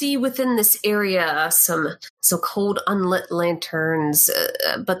you see within this area some cold unlit lanterns,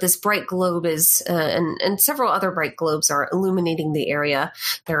 but this bright globe is, and several other bright globes are illuminating the area.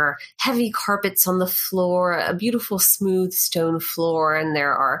 There are heavy carpets on the floor, a beautiful smooth stone floor, and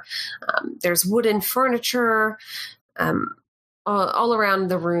there's wooden furniture all around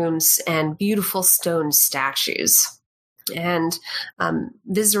the rooms and beautiful stone statues. And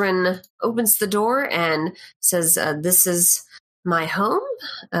Vizrin opens the door and says, "This is my home.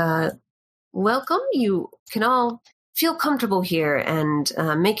 Welcome. You can all feel comfortable here and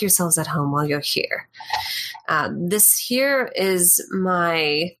make yourselves at home while you're here. This here is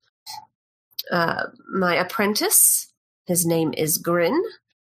my apprentice. His name is Grin.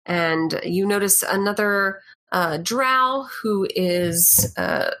 And you notice another drow who is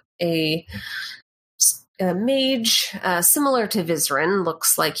a mage, similar to Vizrin.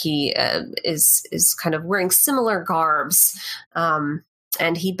 Looks like he is kind of wearing similar garbs,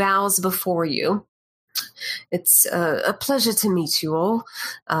 and he bows before you. It's a pleasure to meet you all.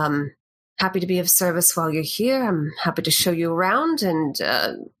 Happy to be of service while you're here. I'm happy to show you around and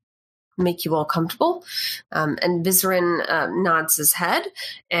make you all comfortable. And Vizerin nods his head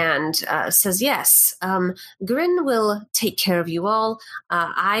and says, yes, Grin will take care of you all.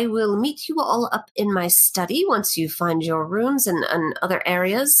 I will meet you all up in my study once you find your rooms and other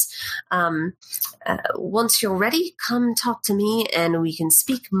areas. Once you're ready, come talk to me and we can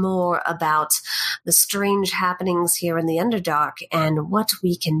speak more about the strange happenings here in the Underdark and what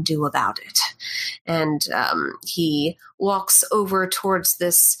we can do about it. And he walks over towards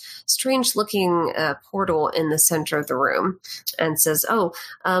this strange-looking portal in the center of the room and says,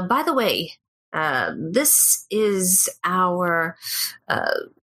 by the way, this is our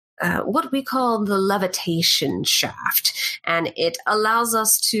what we call the levitation shaft, and it allows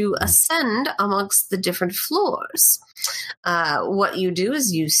us to ascend amongst the different floors. What you do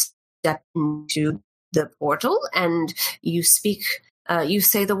is you step into the portal and you speak, you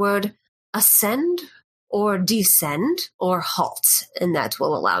say the word ascend or descend or halt, and that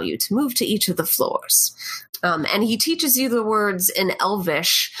will allow you to move to each of the floors. And he teaches you the words in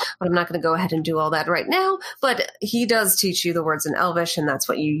Elvish, but I'm not going to go ahead and do all that right now, but he does teach you the words in Elvish, and that's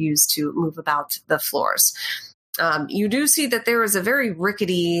what you use to move about the floors. You do see that there is a very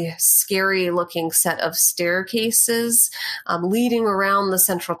rickety, scary-looking set of staircases leading around the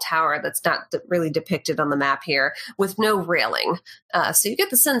central tower that's not really depicted on the map here, with no railing. So you get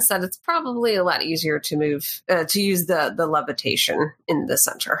the sense that it's probably a lot easier to move, to use the levitation in the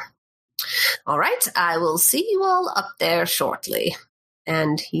center. All right, I will see you all up there shortly.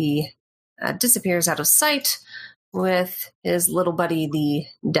 And he disappears out of sight with his little buddy, the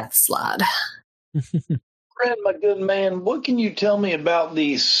Death Slod. Fred, my good man, what can you tell me about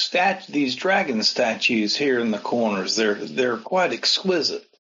these dragon statues here in the corners? They're quite exquisite.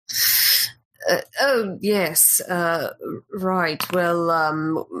 Yes. Right.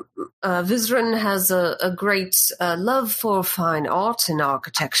 Well, Vizerin has a great love for fine art and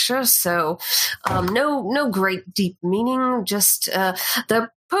architecture, so no great deep meaning, just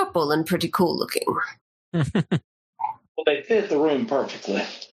they're purple and pretty cool looking. Well, they fit the room perfectly.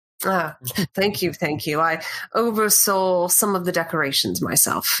 Thank you. I oversaw some of the decorations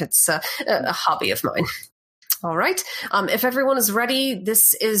myself. It's a hobby of mine. All right. If everyone is ready,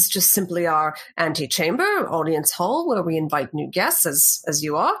 this is just simply our antechamber, audience hall, where we invite new guests, as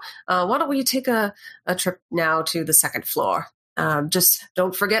you are. Why don't we take a trip now to the second floor? Just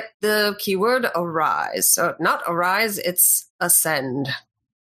don't forget the keyword arise. Not arise, it's ascend.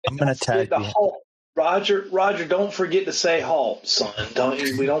 I'm going to tag you. Roger, don't forget to say halt, son.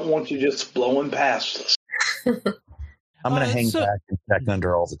 We don't want you just blowing past us. I'm going to hang back and check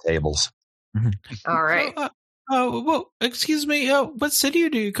under all the tables. All right. Well, excuse me. What city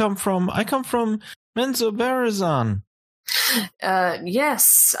do you come from? I come from Menzoberranzan.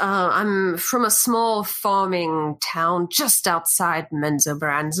 Yes. I'm from a small farming town just outside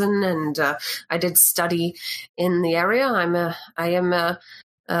Menzoberranzan, and I did study in the area. I am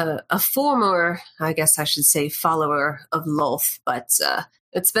a former, I guess I should say, follower of Lolth, but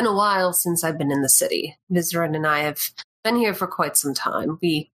it's been a while since I've been in the city. Vizerin and I have been here for quite some time.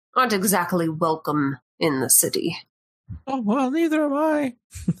 We aren't exactly welcome in the city. Oh, well, neither am I.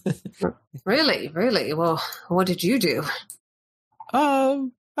 Really? Well, what did you do?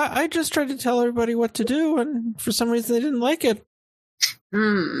 I just tried to tell everybody what to do, and for some reason they didn't like it.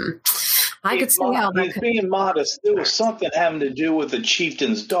 I could see how that could... being modest. There was something having to do with the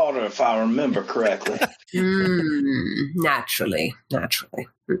chieftain's daughter, if I remember correctly. Naturally.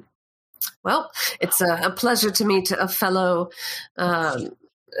 Well, it's a pleasure to meet a fellow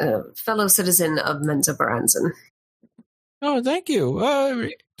citizen of Menzoberranzan. Oh, thank you.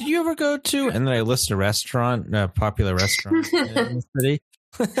 Did you ever go to? And then I list a popular restaurant in the city.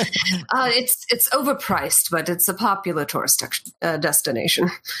 It's overpriced, but it's a popular tourist destination.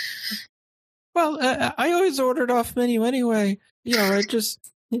 Well, I always ordered off menu anyway. I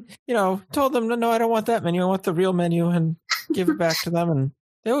just, told them, no, I don't want that menu. I want the real menu, and give it back to them. And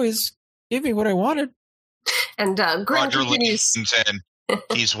they always gave me what I wanted. And Grant continues.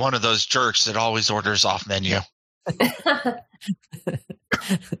 He's one of those jerks that always orders off menu.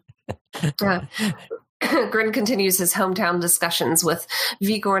 Grin continues his hometown discussions with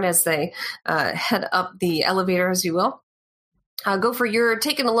Vigorn as they head up the elevator, as you will. Gopher, you're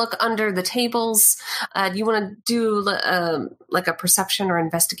taking a look under the tables. Do you want to do like a perception or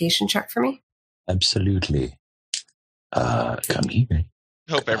investigation check for me? Absolutely. Come here.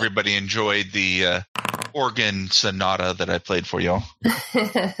 Hope everybody enjoyed the organ sonata that I played for y'all.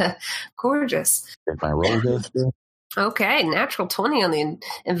 Gorgeous. Did my roll go through? Okay, natural 20 on the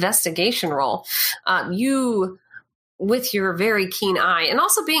investigation roll. You, with your very keen eye, and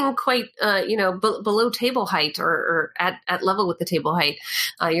also being quite, below table height or at level with the table height,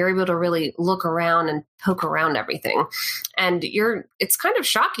 you're able to really look around and poke around everything. And it's kind of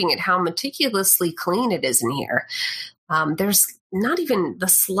shocking at how meticulously clean it is in here. There's not even the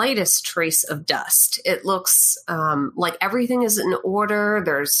slightest trace of dust. It looks like everything is in order.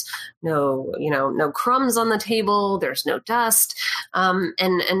 There's no crumbs on the table. There's no dust, and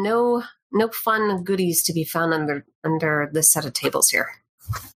no fun goodies to be found under this set of tables here,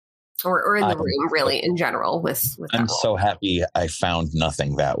 or in the room, really, in general. I'm so happy I found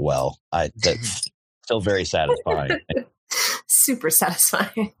nothing that well. That's still very satisfying. Super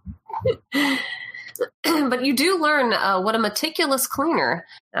satisfying. But you do learn what a meticulous cleaner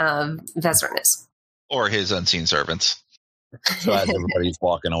Vezran is. Or his unseen servants. So as everybody's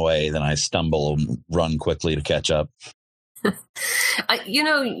walking away, then I stumble and run quickly to catch up.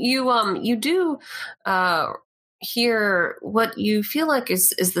 You do hear what you feel like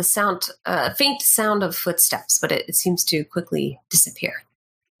is the sound, faint sound of footsteps, but it seems to quickly disappear.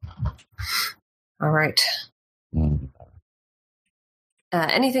 All right.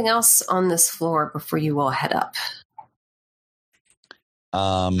 Anything else on this floor before you all head up?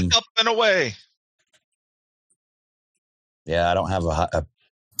 Up and away. Yeah, I don't have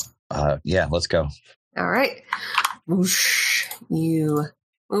yeah, let's go. All right. Whoosh. You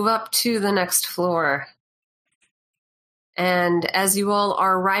move up to the next floor. And as you all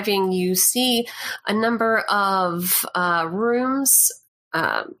are arriving, you see a number of rooms.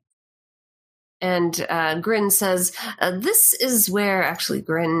 And Grin says, this is where, actually,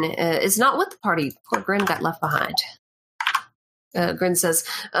 Grin is not with the party. Poor Grin got left behind. Grin says,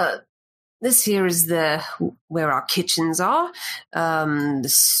 this here is where our kitchens are, the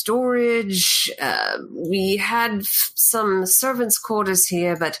storage. We had some servants' quarters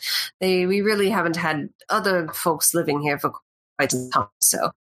here, but we really haven't had other folks living here for quite some time.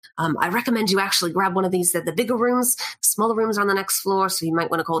 So I recommend you actually grab one of these. The bigger rooms, the smaller rooms are on the next floor, so you might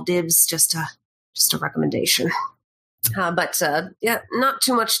want to call dibs. Just a recommendation. But not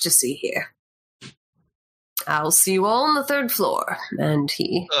too much to see here. I'll see you all on the third floor. And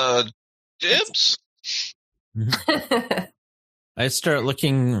he... Dibs? I start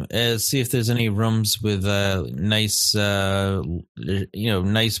looking see if there's any rooms with nice,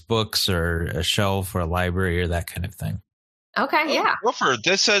 nice books or a shelf or a library or that kind of thing. Okay, yeah. Ruffer,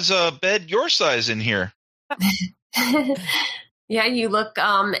 this has a bed your size in here. Yeah, you look,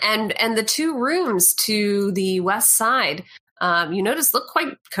 and the two rooms to the west side, you notice look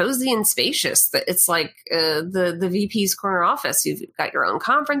quite cozy and spacious. It's like the VP's corner office. You've got your own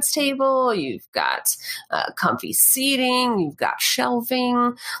conference table. You've got comfy seating. You've got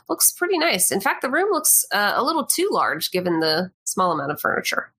shelving. Looks pretty nice. In fact, the room looks a little too large given the small amount of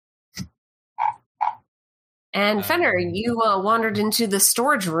furniture. And Fenner, you wandered into the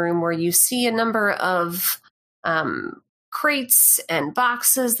storage room where you see a number of crates and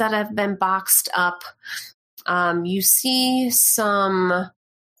boxes that have been boxed up. You see some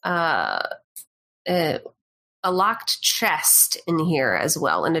a locked chest in here as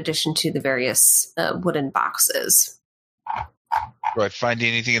well, in addition to the various wooden boxes. Do I find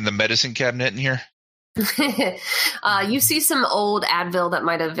anything in the medicine cabinet in here? You see some old Advil that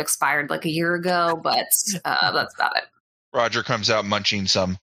might have expired like a year ago, but that's about it. Roger comes out munching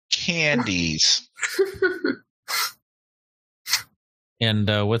some candies. And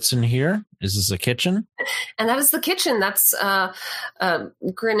what's in here? Is this a kitchen? And that is the kitchen. That's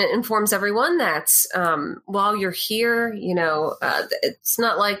Grin informs everyone that while you're here, it's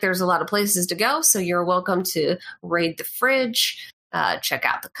not like there's a lot of places to go. So you're welcome to raid the fridge, check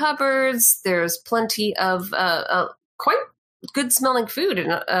out the cupboards. There's plenty of quite good smelling food,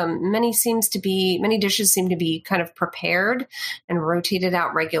 and many dishes seem to be kind of prepared and rotated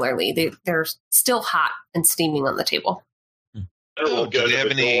out regularly. They're still hot and steaming on the table. We'll go to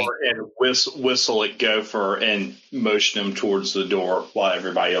the door and whistle at Gopher and motion him towards the door while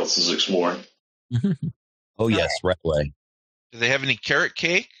everybody else is exploring. Oh, yes, right away. Do they have any carrot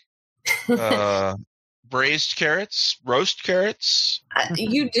cake? Braised carrots? Roast carrots?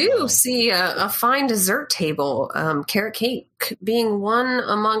 You do see a fine dessert table, carrot cake being one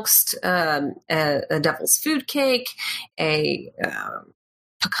amongst a devil's food cake, a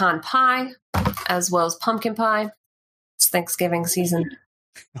pecan pie, as well as pumpkin pie. It's Thanksgiving season.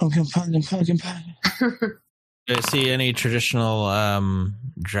 Pumpkin pie. Do I see any traditional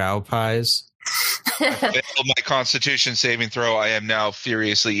drow pies? I failed my Constitution saving throw. I am now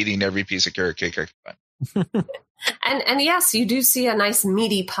furiously eating every piece of carrot cake I can find. And yes, you do see a nice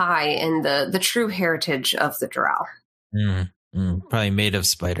meaty pie in the true heritage of the drow. Probably made of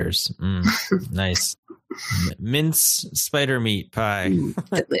spiders. Nice. Mince spider meat pie.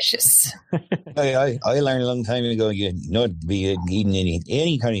 Delicious. I learned a long time ago you not be eating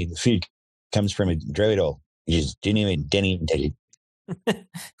any kind of food comes from a Droidal. You just didn't even tell you.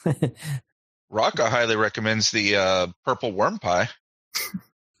 Rocca highly recommends the purple worm pie.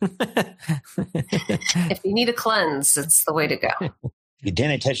 If you need a cleanse, it's the way to go. You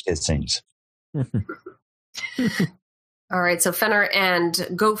didn't touch those things. All right, so Fenner and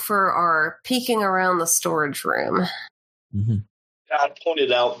Gopher are peeking around the storage room. I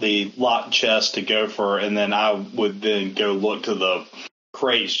pointed out the locked chest to Gopher, and then I would then go look to the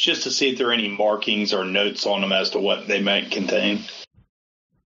crates just to see if there are any markings or notes on them as to what they might contain.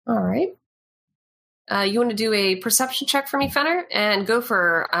 All right. You want to do a perception check for me, Fenner? And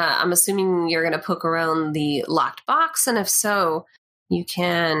Gopher, I'm assuming you're going to poke around the locked box, and if so, you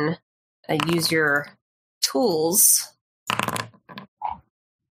can use your tools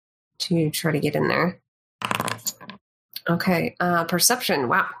to try to get in there. Okay, perception.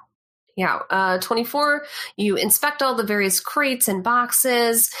 Wow. Yeah, 24. You inspect all the various crates and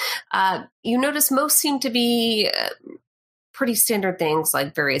boxes. You notice most seem to be pretty standard things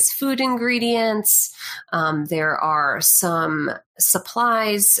like various food ingredients. There are some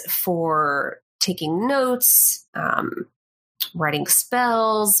supplies for taking notes, writing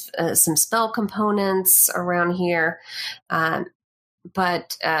spells, some spell components around here.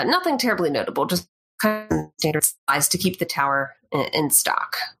 But nothing terribly notable, just kind of standard supplies to keep the tower in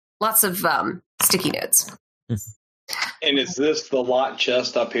stock. Lots of sticky notes. And is this the locked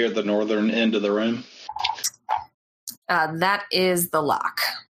chest up here at the northern end of the room? That is the lock.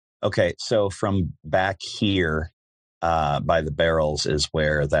 Okay, so from back here by the barrels is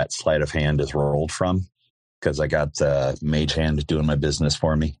where that sleight of hand is rolled from, because I got Mage Hand doing my business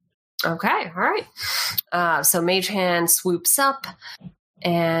for me. Okay, all right. So Mage Hand swoops up,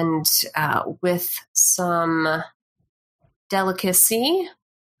 and with some delicacy,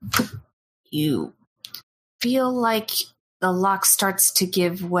 you feel like the lock starts to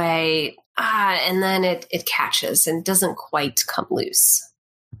give way, and then it catches and doesn't quite come loose.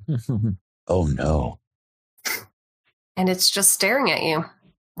 Oh, no. And it's just staring at you,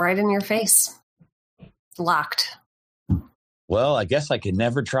 right in your face. Locked. Well, I guess I could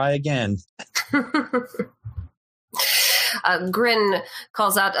never try again. Grin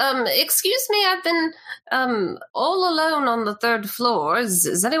calls out, excuse me, I've been all alone on the third floor.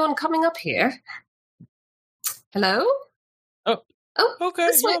 Is anyone coming up here? Hello? Oh, Okay.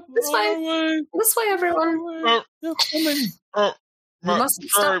 This way, everyone. You mustn't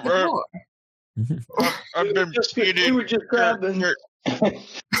stop the door. I've been We were just grabbing...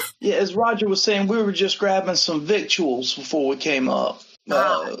 Yeah, as Roger was saying, we were just grabbing some victuals before we came up.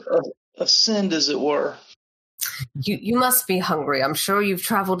 Ascend, as it were. You must be hungry. I'm sure you've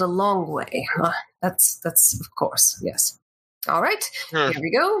traveled a long way. That's of course, yes. All right, here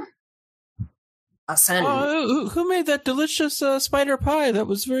we go. Ascend. Who made that delicious spider pie? That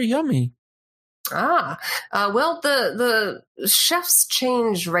was very yummy. Well, the chefs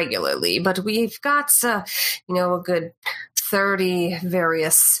change regularly, but we've got, a good 30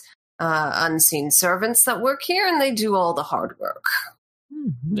 various unseen servants that work here, and they do all the hard work.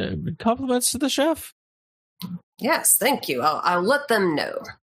 Compliments to the chef. Yes, thank you. I'll let them know.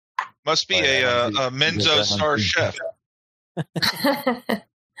 Must be a Menzo star chef.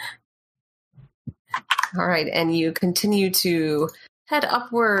 All right, and you continue to head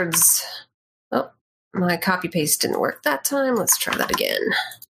upwards. Oh, my copy-paste didn't work that time. Let's try that again.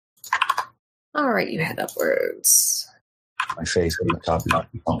 All right, you head upwards. My face with the copy.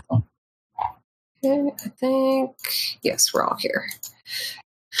 Okay, I think... Yes, we're all here.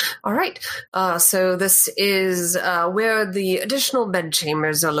 All right, so this is where the additional bed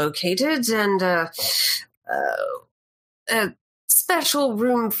chambers are located, and a special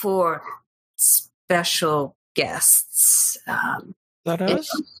room for special guests. That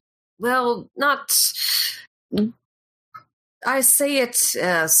us? Well, not... I say it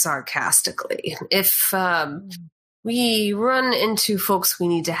sarcastically. If we run into folks we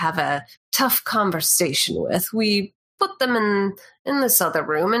need to have a tough conversation with, we put them in this other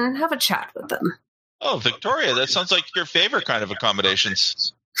room and have a chat with them. Oh, Victoria, that sounds like your favorite kind of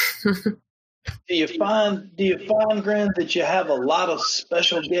accommodations. Do you find, Grin, that you have a lot of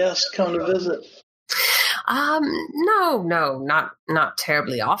special guests come to visit? No, not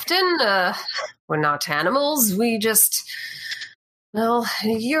terribly often. We're not animals. We just... Well,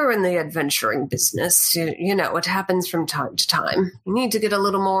 you're in the adventuring business. You know, it happens from time to time. You need to get a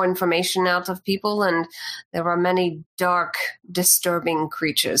little more information out of people, and there are many dark, disturbing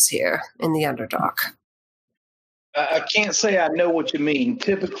creatures here in the Underdark. I can't say I know what you mean.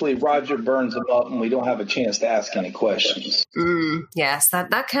 Typically, Roger burns them up and we don't have a chance to ask any questions. Yes,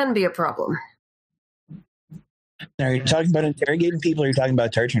 that can be a problem. Now, are you talking about interrogating people or are you talking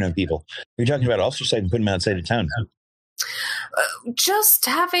about torturing of people? You're talking about ostracizing and putting them outside of town. Just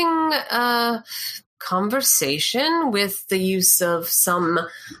having a conversation with the use of some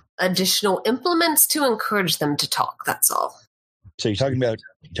additional implements to encourage them to talk, that's all. So you're talking about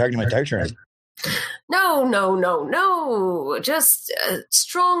torturing? No. Just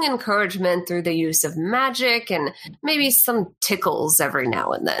strong encouragement through the use of magic and maybe some tickles every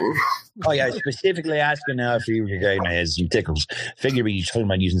now and then. Oh, yeah, specifically asking now for you to some tickles. Figure you're talking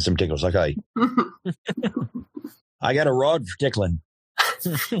about using some tickles. Okay. I got a rod for tickling.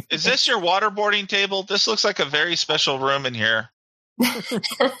 Is this your waterboarding table? This looks like a very special room in here.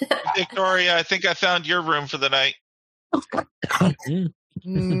 Victoria, I think I found your room for the night.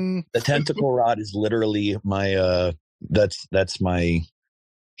 The tentacle rod is literally my that's my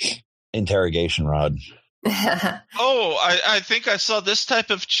interrogation rod. Oh, I think I saw this type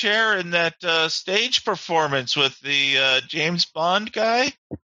of chair in that stage performance with the James Bond guy.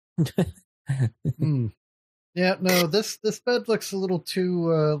 Yeah, no, this bed looks a little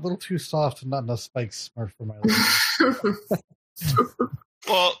too soft and not enough spikes smart for my liking.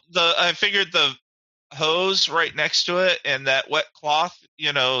 Well, I figured the hose right next to it and that wet cloth,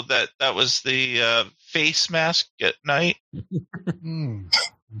 that was the face mask at night.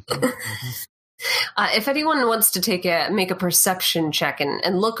 If anyone wants to make a perception check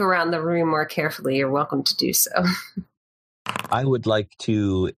and look around the room more carefully, you're welcome to do so. I would like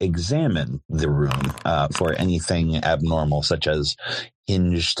to examine the room for anything abnormal, such as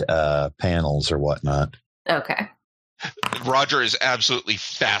hinged panels or whatnot. Okay. Roger is absolutely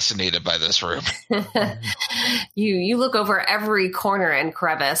fascinated by this room. You look over every corner and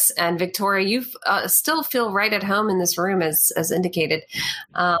crevice, and Victoria, you still feel right at home in this room, as indicated.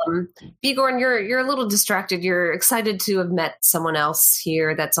 Bigorn, you're a little distracted. You're excited to have met someone else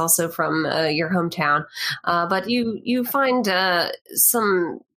here that's also from your hometown, but you find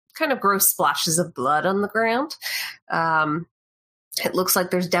some kind of gross splashes of blood on the ground. It looks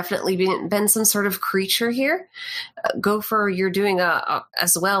like there's definitely been some sort of creature here. Gopher, you're doing an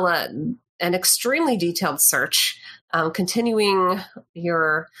extremely detailed search, continuing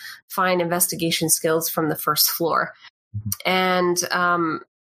your fine investigation skills from the first floor, and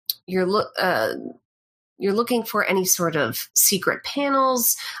you're looking for any sort of secret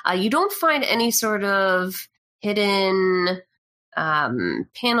panels. You don't find any sort of hidden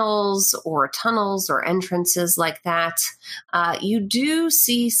panels or tunnels or entrances like that. You do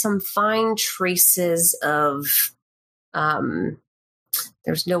see some fine traces of,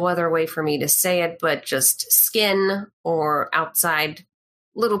 there's no other way for me to say it, but just skin or outside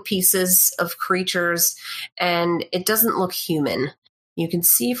little pieces of creatures, and it doesn't look human. You can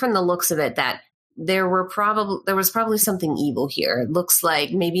see from the looks of it that there was probably something evil here. It looks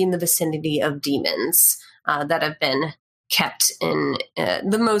like maybe in the vicinity of demons that have been kept in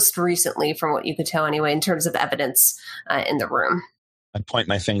the most recently, from what you could tell anyway, in terms of evidence in the room. I point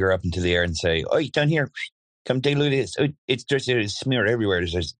my finger up into the air and say, "Oh, down here, come take a look at this. Oh, it's just a smear everywhere.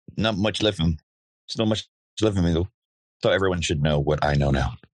 There's not much left of them. There's not much left of them." So everyone should know what I know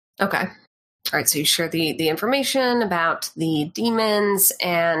now. Okay. All right. So you share the information about the demons,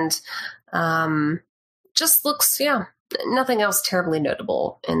 and just looks, nothing else terribly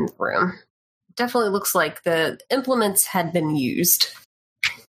notable in the room. Definitely looks like the implements had been used.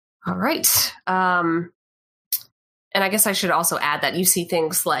 All right. And I guess I should also add that you see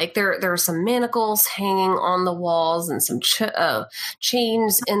things like there are some manacles hanging on the walls and some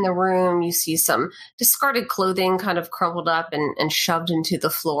chains in the room. You see some discarded clothing kind of crumpled up and shoved into the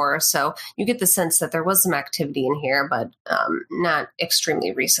floor. So you get the sense that there was some activity in here, but not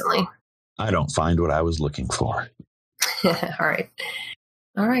extremely recently. I don't find what I was looking for. All right.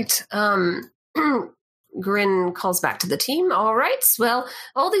 Grin calls back to the team. All right. Well,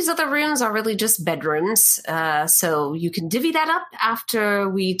 all these other rooms are really just bedrooms. So you can divvy that up after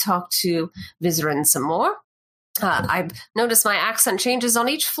we talk to Vizerin some more. I've noticed my accent changes on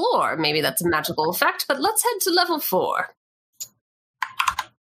each floor. Maybe that's a magical effect, but let's head to level 4.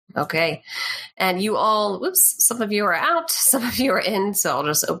 Okay. And you all, some of you are out, some of you are in, so I'll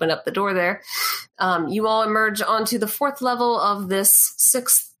just open up the door there. You all emerge onto the 4th level of this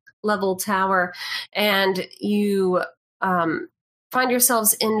 6th level tower, and you find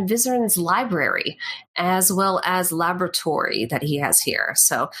yourselves in Vizerin's library as well as laboratory that he has here.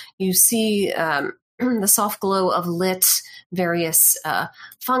 So you see the soft glow of lit various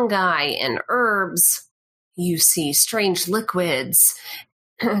fungi and herbs. You see strange liquids.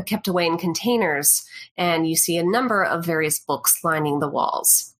 kept away in containers, and you see a number of various books lining the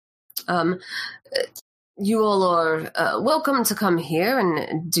walls. You all are welcome to come here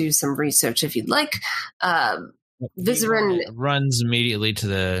and do some research if you'd like. Vizerin runs immediately to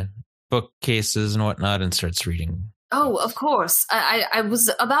the bookcases and whatnot and starts reading. Oh, of course. I was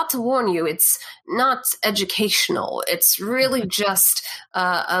about to warn you, it's not educational. It's really just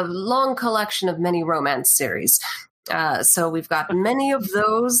a long collection of many romance series. So we've got many of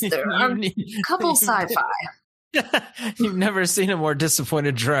those. There are a couple sci-fi. You've never seen a more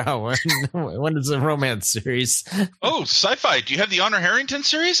disappointed Drow when it's a romance series. Oh, sci-fi. Do you have the Honor Harrington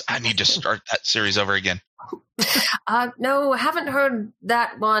series? I need to start that series over again. No, haven't heard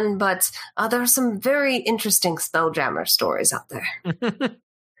that one, but there are some very interesting Spelljammer stories out there.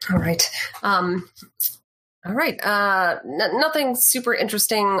 All right. All right. Nothing super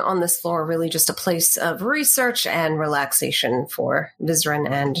interesting on this floor, really just a place of research and relaxation for Vizerin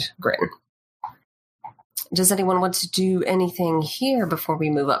and Grin. Does anyone want to do anything here before we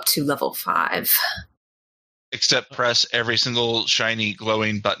move up to level 5? Except press every single shiny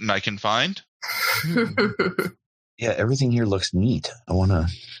glowing button I can find. Yeah, everything here looks neat. I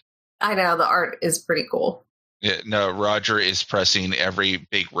know, the art is pretty cool. Yeah, no, Roger is pressing every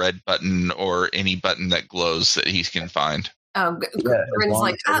big red button or any button that glows that he can find. Grin's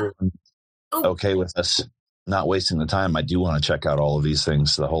like, okay with us not wasting the time, I do want to check out all of these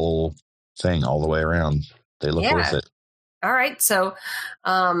things, the whole thing, all the way around. They look worth it. All right, so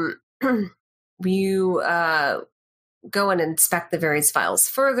you go and inspect the various files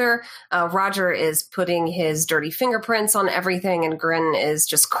further. Roger is putting his dirty fingerprints on everything, and Grin is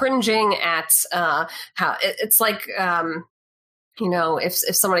just cringing at how it's like, if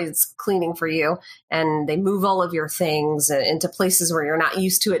somebody's cleaning for you and they move all of your things into places where you're not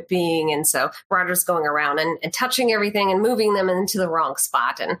used to it being. And so Roger's going around and touching everything and moving them into the wrong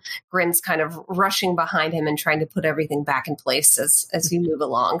spot. And Grin's kind of rushing behind him and trying to put everything back in place as you move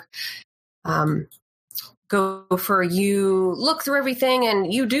along. Gopher, you look through everything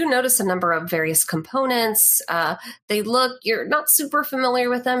and you do notice a number of various components. You're not super familiar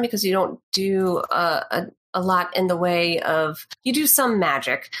with them because you don't do a lot in the way of, you do some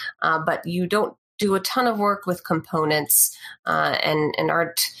magic, but you don't do a ton of work with components and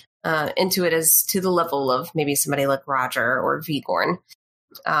aren't into it as to the level of maybe somebody like Roger or Vigorn.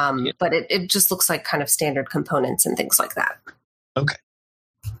 But it just looks like kind of standard components and things like that. Okay.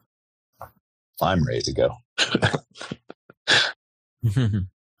 I'm ready to go.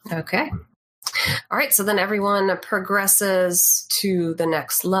 Okay. All right. So then everyone progresses to the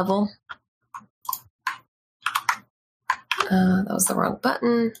next level. That was the wrong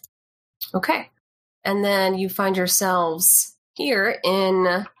button. Okay. And then you find yourselves here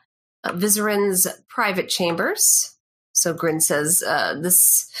in Vizerin's private chambers. So Grin says,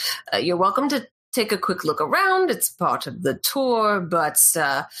 you're welcome to take a quick look around. It's part of the tour, but,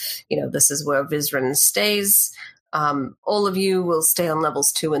 this is where Vizerin stays. All of you will stay on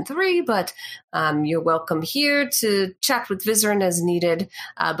levels 2 and 3, but you're welcome here to chat with Vizerin as needed.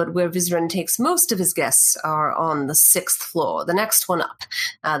 But where Vizerin takes most of his guests are on the 6th floor, the next one up.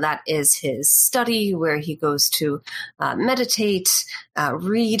 That is his study, where he goes to meditate,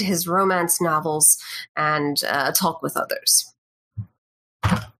 read his romance novels, and talk with others.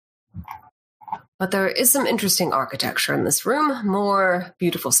 But there is some interesting architecture in this room, more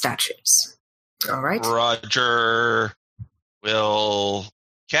beautiful statues. All right. Roger will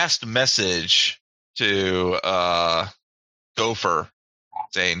cast a message to Gopher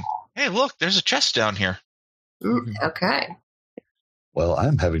saying, "Hey, look, there's a chest down here." Okay. Well,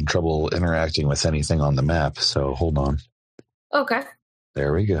 I'm having trouble interacting with anything on the map, so hold on. Okay.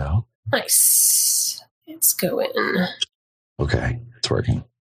 There we go. Nice. Let's go in. Okay, it's working.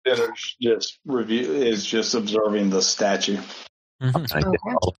 Dinner's just observing the statue. I get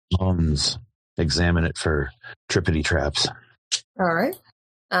all the bones. Examine it for trippity traps. All right.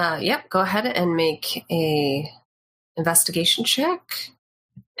 Yep. Go ahead and make a investigation check.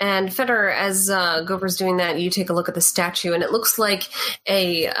 And Feder, as Gopher's doing that, you take a look at the statue, and it looks like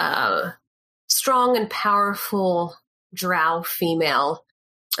a strong and powerful drow female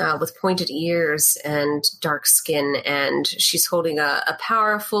with pointed ears and dark skin, and she's holding a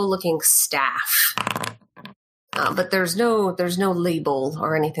powerful-looking staff. But there's no label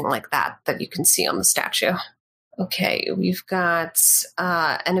or anything like that you can see on the statue. Okay, we've got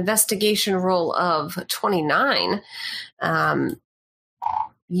an investigation roll of 29.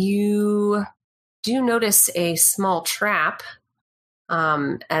 You do notice a small trap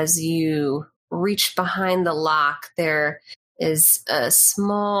as you reach behind the lock. There is a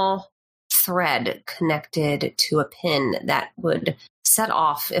small thread connected to a pin that would set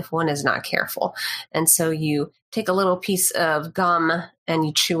off if one is not careful. And so you take a little piece of gum and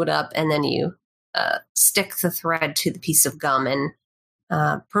you chew it up, and then you stick the thread to the piece of gum and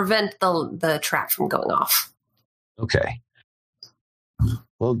prevent the trap from going off. Okay.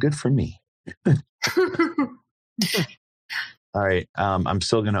 Well, good for me. All right. I'm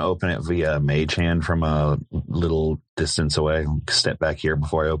still going to open it via mage hand from a little distance away. I'll step back here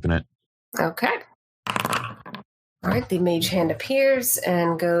before I open it. Okay. All right. The mage hand appears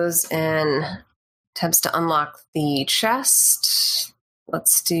and goes and attempts to unlock the chest.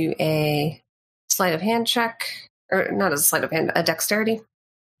 Let's do a sleight of hand check. Or not a sleight of hand, a dexterity.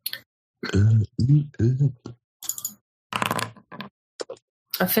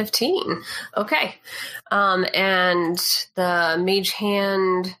 A 15. Okay. And the mage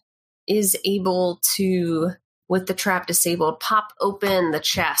hand is able to, with the trap disabled, pop open the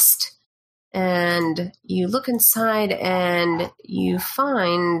chest. And you look inside and you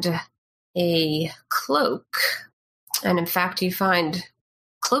find a cloak. And in fact, you find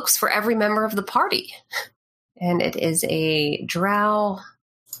cloaks for every member of the party. And it is a Drow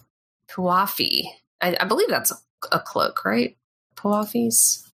Puafi. I believe that's a cloak, right?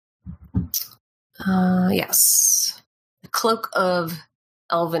 Puafis? Yes. The cloak of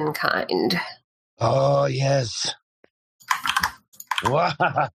elven kind. Oh, yes. Wow.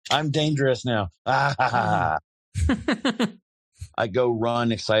 I'm dangerous now. I go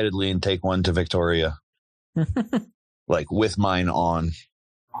run excitedly and take one to Victoria. Like with mine on.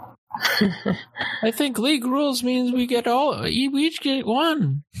 I think league rules means we each get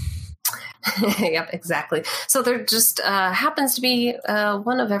one. Yep, exactly. So there just happens to be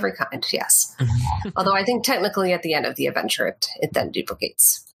one of every kind, yes. Although I think technically at the end of the adventure, it then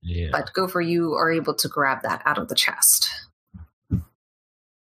duplicates. Yeah. But Gopher, you are able to grab that out of the chest.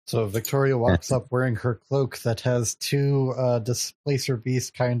 So Victoria walks up wearing her cloak that has two Displacer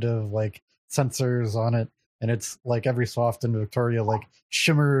Beast kind of like sensors on it. And it's like every so often Victoria like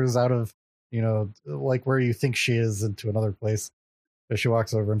shimmers out of, like where you think she is into another place. So she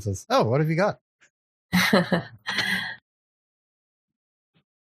walks over and says, "Oh, what have you got?"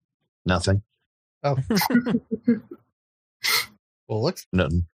 Nothing. Oh. Well, looks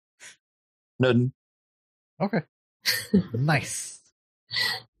Nothing. okay. Nice.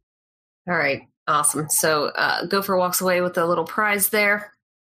 All right, awesome. So Gopher walks away with a little prize there.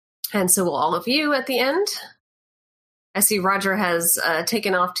 And so will all of you at the end. I see Roger has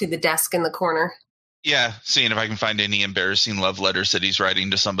taken off to the desk in the corner. Yeah, seeing if I can find any embarrassing love letters that he's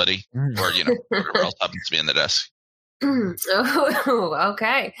writing to somebody, or whatever else happens to be in the desk. Oh,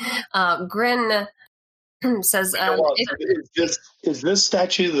 okay. Grin says, is this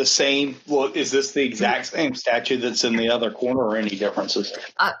statue the same? Well, is this the exact same statue that's in the other corner, or any differences?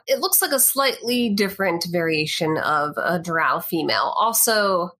 It looks like a slightly different variation of a drow female,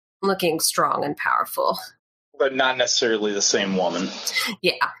 also looking strong and powerful. But not necessarily the same woman.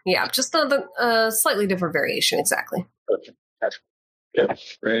 Yeah, just the slightly different variation, exactly. Okay. Good.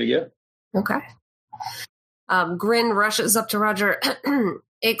 Ready to go? Okay. Grin rushes up to Roger.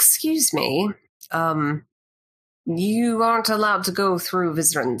 Excuse me. You aren't allowed to go through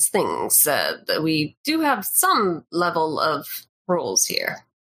Vizren's things. We do have some level of rules here.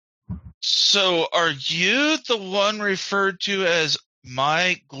 So are you the one referred to as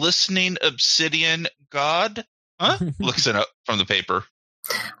my glistening obsidian god? Huh? Looks it up from the paper.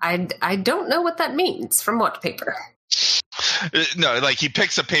 I don't know what that means. From what paper? No, like he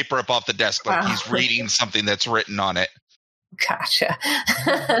picks a paper up off the desk, like he's reading something that's written on it. Gotcha.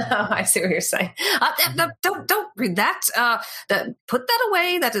 I see what you're saying. Don't read that. Put that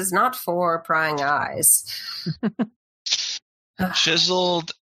away. That is not for prying eyes.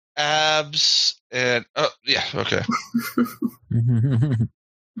 Chiseled abs and okay.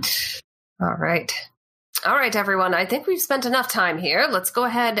 All right, everyone. I think we've spent enough time here. Let's go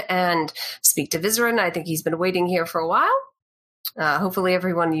ahead and speak to Vizren. I think he's been waiting here for a while. Hopefully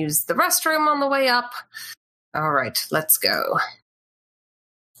everyone used the restroom on the way up. All right, let's go.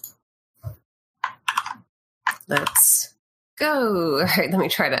 Let's go. All right, let me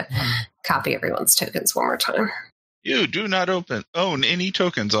try to copy everyone's tokens one more time. You do not own any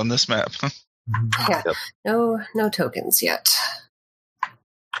tokens on this map. Yeah, no tokens yet.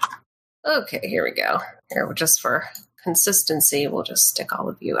 Okay, here we go. Here, just for consistency, we'll just stick all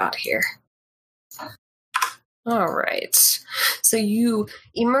of you out here. All right. So you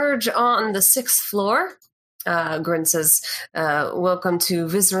emerge on the 6th floor. Grin says, welcome to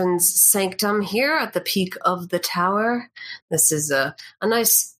Vizren's sanctum here at the peak of the tower. This is a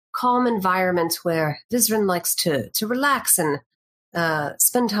nice, calm environment where Vizren likes to relax and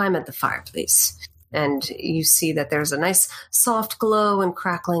spend time at the fireplace. and you see that there's a nice soft glow and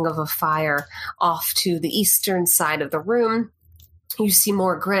crackling of a fire off to the eastern side of the room. You see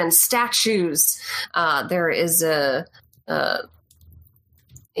more grand statues. There is a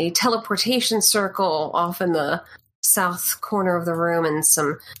teleportation circle off in the south corner of the room, and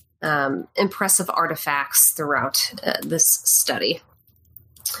some impressive artifacts throughout this study.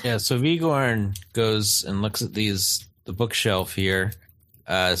 Yeah, so Vigorn goes and looks at the bookshelf here,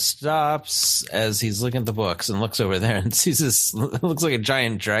 stops as he's looking at the books and looks over there and sees this, it looks like a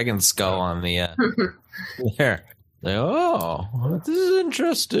giant dragon skull on the, there. Like, oh, this is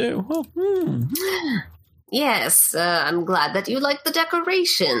interesting. Yes, I'm glad that you like the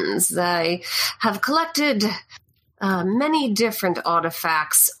decorations. I have collected many different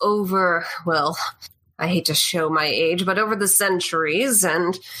artifacts over, well, I hate to show my age, but over the centuries,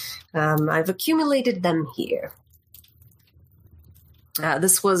 and I've accumulated them here.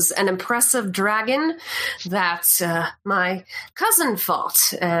 This was an impressive dragon that my cousin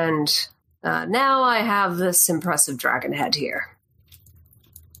fought, and now I have this impressive dragon head here.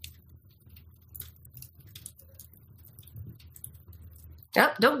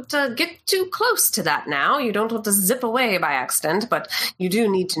 Yep, don't get too close to that now. You don't want to zip away by accident, but you do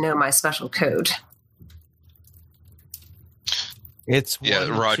need to know my special code. It's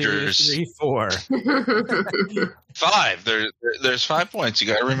 1, Rogers. 2, 3, 4. 5. There's 5 points. You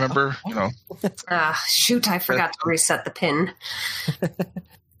got to remember, Shoot, I forgot to reset the pin.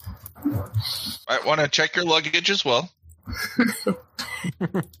 I want to check your luggage as well.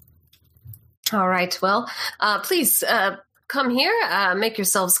 All right, well, please come here, make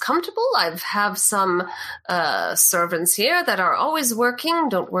yourselves comfortable. I have some servants here that are always working.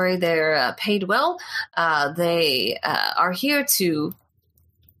 Don't worry, they're paid well. They are here to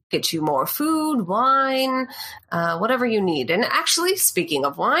get you more food, wine, whatever you need. And actually, speaking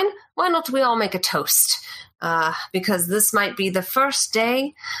of wine, why don't we all make a toast? Because this might be the first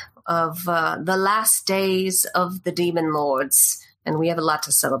day of the last days of the Demon Lords, and we have a lot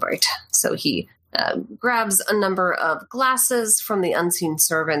to celebrate. So he grabs a number of glasses from the unseen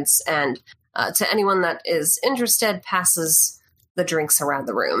servants, and to anyone that is interested, passes the drinks around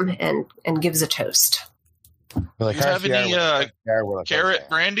the room and gives a toast. Do you have any carrot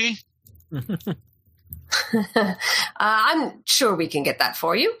brandy? I'm sure we can get that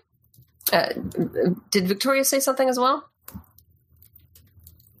for you. Did Victoria say something as well?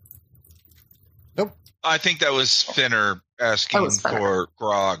 Nope. I think that was Finner asking for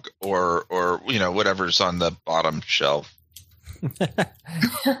grog or whatever's on the bottom shelf.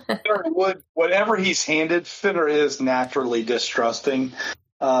 Whatever he's handed, Finner is naturally distrusting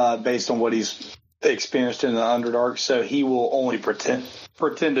based on what he's experienced in the Underdark, so he will only pretend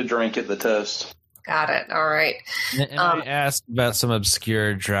to drink at the toast. Got it. All right. And I asked about some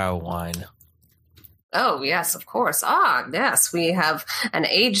obscure drow wine. Oh, yes, of course. Yes, we have an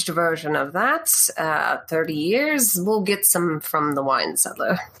aged version of that. 30 years. We'll get some from the wine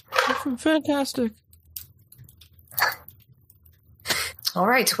cellar. Fantastic. All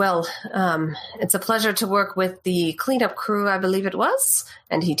right. Well, it's a pleasure to work with the cleanup crew, I believe it was.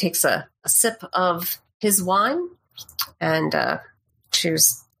 And he takes a sip of his wine and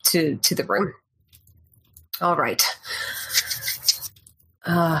cheers to the room. All right.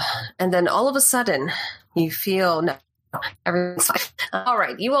 And then all of a sudden, you feel, no, everything's fine. All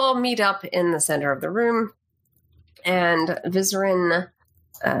right, you all meet up in the center of the room, and Vizarin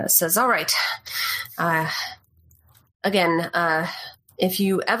says, all right, again, if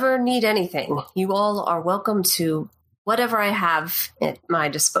you ever need anything, you all are welcome to whatever I have at my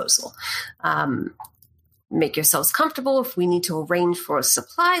disposal. Make yourselves comfortable. If we need to arrange for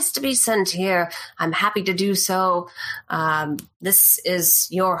supplies to be sent here, I'm happy to do so. This is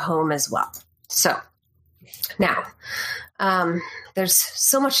your home as well. So, now, there's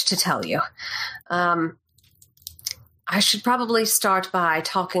so much to tell you. I should probably start by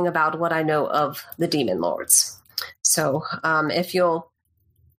talking about what I know of the Demon Lords. So, if you'll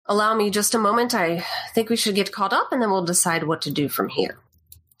allow me just a moment, I think we should get caught up, and then we'll decide what to do from here.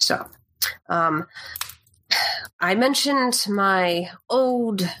 So, I mentioned my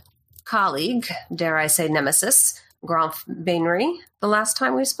old colleague, dare I say nemesis, Gromf Bainry, the last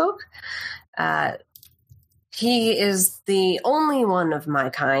time we spoke. He is the only one of my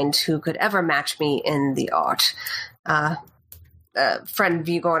kind who could ever match me in the art. Friend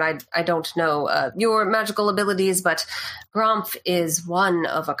Vigorn, I don't know your magical abilities, but Gromf is one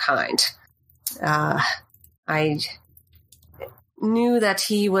of a kind. I knew that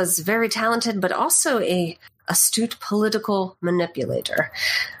he was very talented, but also a astute political manipulator.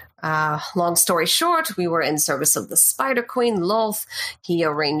 Long story short, we were in service of the Spider Queen, Lolth. He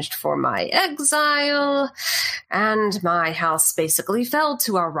arranged for my exile, and my house basically fell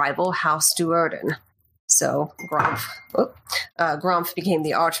to our rival House Duerden. So Gromf became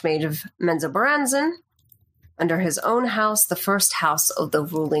the Archmage of Menzoberranzan, under his own house, the first house of the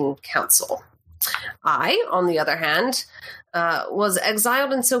ruling council. I, on the other hand, was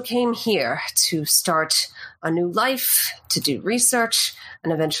exiled and so came here to start a new life, to do research,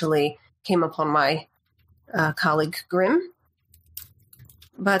 and eventually came upon my colleague Grim.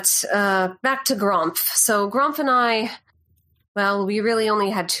 But back to Gromf. So Gromf and I, well, we really only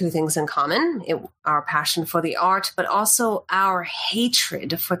had two things in common. Our passion for the art, but also our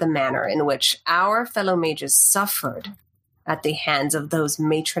hatred for the manner in which our fellow mages suffered at the hands of those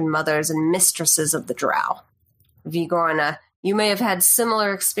matron mothers and mistresses of the Drow. Vigorna, you may have had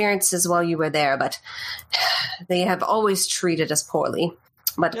similar experiences while you were there, but they have always treated us poorly.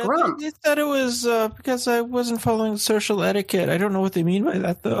 But Gromf... They thought it was because I wasn't following social etiquette. I don't know what they mean by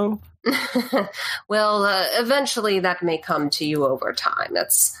that, though. Well, eventually that may come to you over time.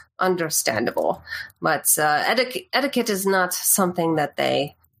 That's understandable. But etiquette is not something that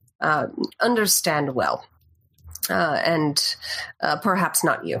they understand well. And perhaps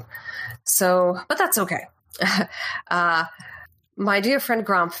not you. So, but that's okay. My dear friend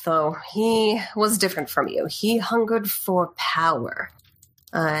Gromf, though, he was different from you. He hungered for power.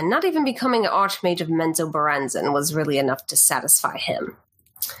 Not even becoming an Archmage of Menzoberranzan was really enough to satisfy him.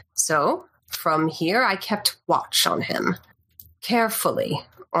 So, from here, I kept watch on him, carefully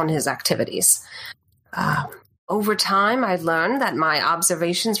on his activities. Over time, I learned that my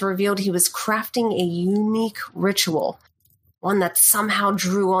observations revealed he was crafting a unique ritual, one that somehow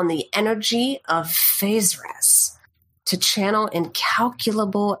drew on the energy of Phasres to channel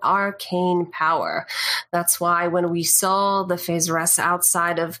incalculable arcane power. That's why when we saw the Phasres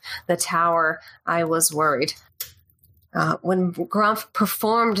outside of the tower, I was worried. When Gromf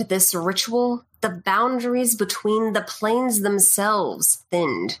performed this ritual, the boundaries between the planes themselves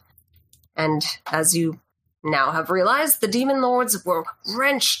thinned. And as you now have realized, the Demon Lords were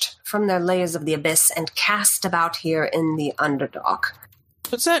wrenched from their layers of the abyss and cast about here in the Underdark.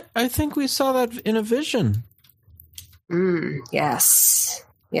 What's that? I think we saw that in a vision. Yes.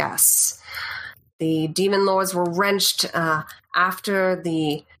 The Demon Lords were wrenched after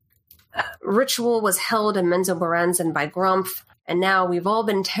the ritual was held in Menzoberranzan by Gromf, and now we've all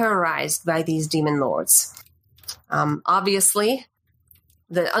been terrorized by these Demon Lords. Obviously,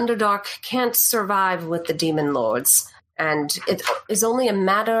 the Underdark can't survive with the Demon Lords, and it is only a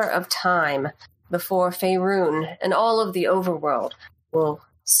matter of time before Faerun and all of the overworld will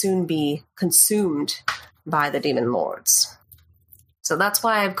soon be consumed by the Demon Lords. So that's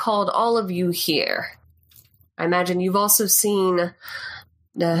why I've called all of you here. I imagine you've also seen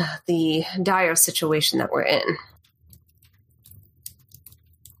the dire situation that we're in.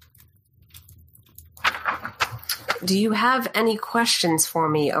 Do you have any questions for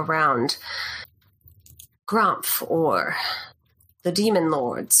me around Gromf or the Demon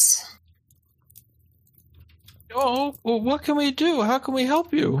Lords? Oh, well, what can we do? How can we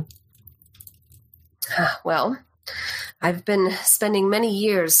help you? Well, I've been spending many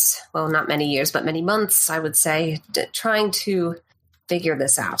years, well, not many years, but many months, I would say, trying to figure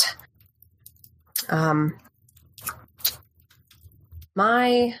this out.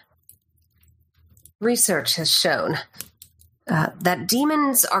 My research has shown that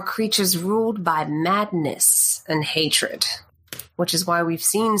demons are creatures ruled by madness and hatred, which is why we've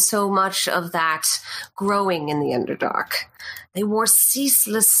seen so much of that growing in the Underdark. They war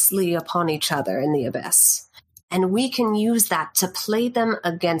ceaselessly upon each other in the Abyss, and we can use that to play them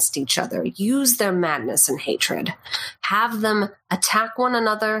against each other, use their madness and hatred, have them attack one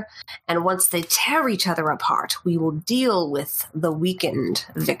another, and once they tear each other apart, we will deal with the weakened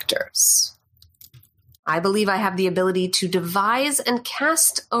victors. I believe I have the ability to devise and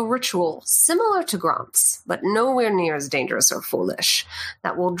cast a ritual similar to Gromf's, but nowhere near as dangerous or foolish,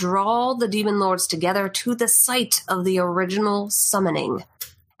 that will draw the Demon Lords together to the site of the original summoning.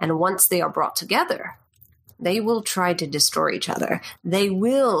 And once they are brought together, they will try to destroy each other. They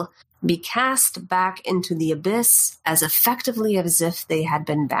will be cast back into the abyss as effectively as if they had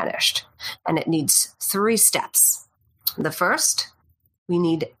been banished. And it needs 3 steps. The first, we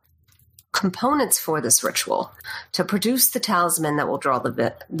need components for this ritual to produce the talisman that will draw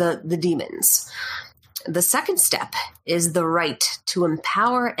the demons. The second step is the right to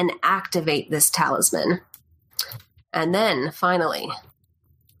empower and activate this talisman. And then, finally,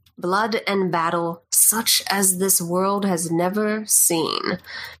 blood and battle such as this world has never seen.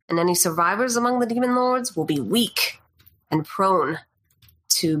 And any survivors among the Demon Lords will be weak and prone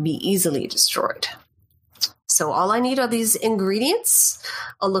to be easily destroyed. So all I need are these ingredients,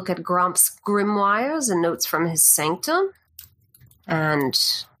 a look at Gromp's grimoires and notes from his sanctum, and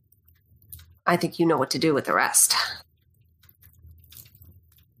I think you know what to do with the rest.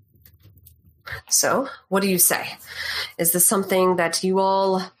 So, what do you say? Is this something that you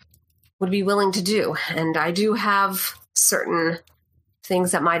all would be willing to do? And I do have certain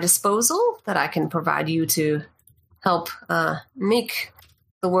things at my disposal that I can provide you to help make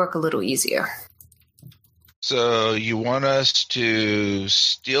the work a little easier. So you want us to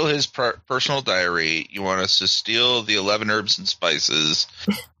steal his personal diary, you want us to steal the 11 herbs and spices,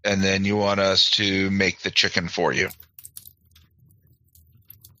 and then you want us to make the chicken for you.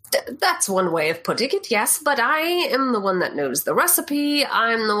 That's one way of putting it, yes, but I am the one that knows the recipe.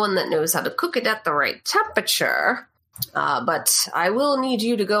 I'm the one that knows how to cook it at the right temperature. But I will need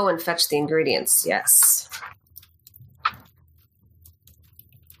you to go and fetch the ingredients, yes.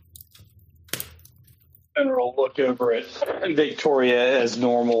 General look over at Victoria as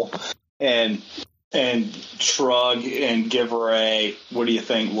normal and shrug and give her a "what do you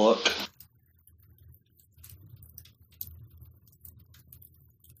think" look.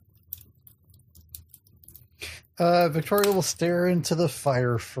 Victoria will stare into the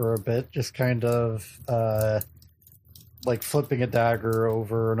fire for a bit, just kind of like flipping a dagger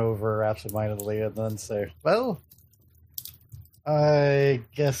over and over absentmindedly, and then say, well, I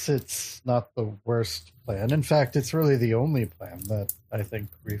guess it's not the worst plan. In fact, it's really the only plan that I think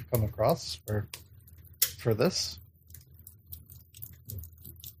we've come across for this.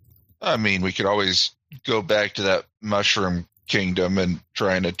 I mean, we could always go back to that mushroom kingdom and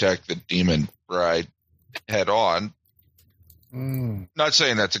try and attack the demon bride head on. Not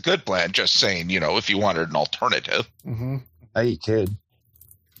saying that's a good plan, just saying, if you wanted an alternative. Mm-hmm. I kid.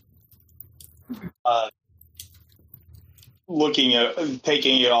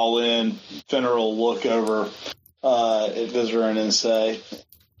 Taking it all in, Fenrir will look over at Vizerin and say,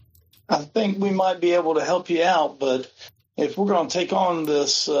 I think we might be able to help you out, but if we're going to take on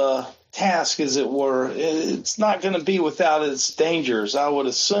this task, as it were, it's not going to be without its dangers. I would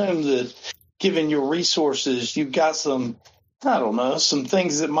assume that given your resources, you've got some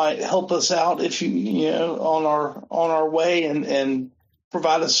things that might help us out if on our way and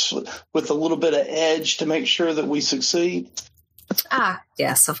provide us with a little bit of edge to make sure that we succeed.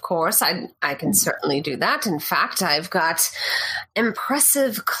 Yes, of course. I can certainly do that. In fact, I've got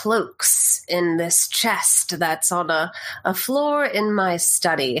impressive cloaks in this chest that's on a floor in my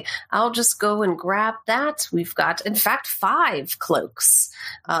study. I'll just go and grab that. We've got, in fact, 5 cloaks.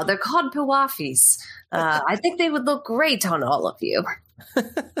 They're called Piwafis. I think they would look great on all of you.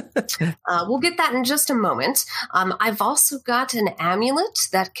 We'll get that in just a moment. I've also got an amulet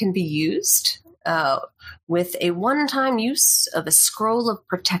that can be used with a one-time use of a scroll of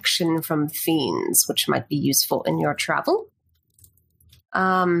protection from fiends, which might be useful in your travel.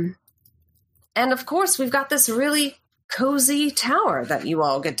 And of course, we've got this really cozy tower that you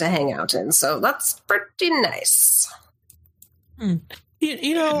all get to hang out in, so that's pretty nice.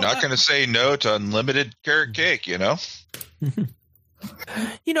 You're not going to say no to unlimited carrot cake,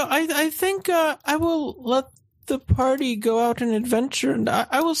 I think I will let the party go out and adventure, and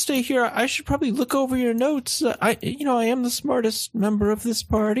I will stay here. I should probably look over your notes. I am the smartest member of this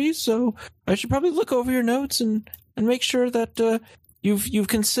party, so I should probably look over your notes and make sure that you've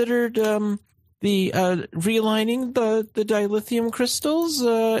considered the realigning the dilithium crystals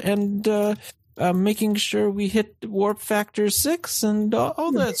and making sure we hit warp factor 6 and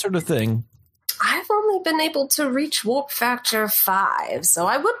all that sort of thing. I've only been able to reach warp factor 5, so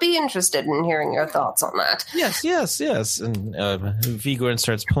I would be interested in hearing your thoughts on that. Yes. And Vigor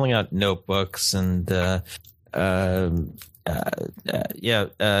starts pulling out notebooks and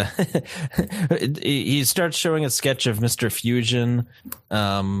he starts showing a sketch of Mr. Fusion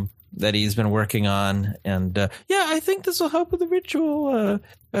that he's been working on, and I think this will help with the ritual.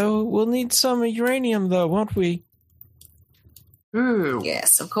 We'll need some uranium, though, won't we?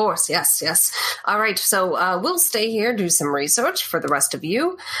 Yes, of course. Yes. All right, so we'll stay here, do some research for the rest of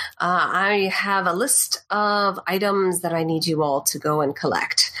you. I have a list of items that I need you all to go and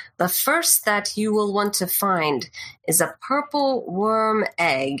collect. The first that you will want to find is a purple worm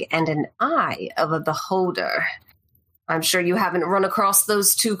egg and an eye of a beholder. I'm sure you haven't run across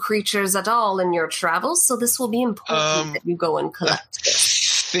those 2 creatures at all in your travels, so this will be important that you go and collect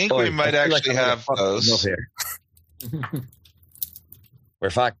this. I think we might actually have those. We're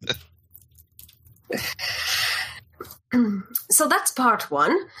fucked. So that's part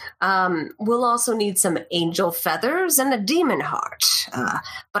 1. We'll also need some angel feathers and a demon heart.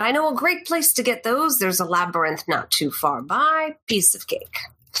 But I know a great place to get those. There's a labyrinth not too far by. Piece of cake.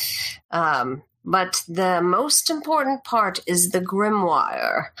 But the most important part is the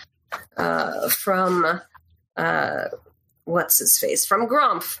grimoire from what's-his-face? From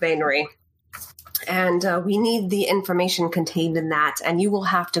Grumpf Bainery. And we need the information contained in that, and you will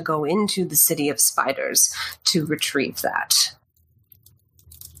have to go into the City of Spiders to retrieve that.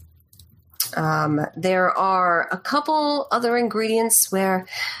 There are a couple other ingredients where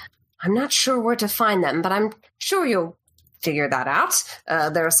I'm not sure where to find them, but I'm sure you'll figure that out.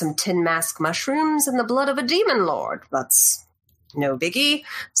 There are some tin mask mushrooms and the blood of a demon lord. That's no biggie,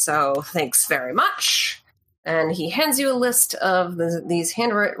 so thanks very much. And he hands you a list of these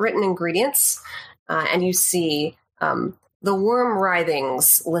handwritten ingredients, and you see the worm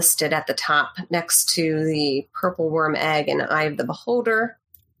writhings listed at the top next to the purple worm egg and Eye of the Beholder.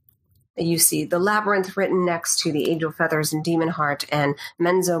 You see the labyrinth written next to the angel feathers and demon heart, and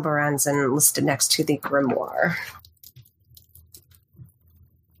Menzoberranzan listed next to the grimoire.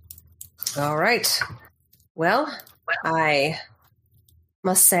 All right. Well, I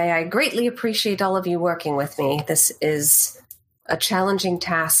must say I greatly appreciate all of you working with me. This is a challenging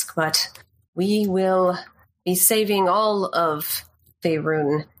task, but we will be saving all of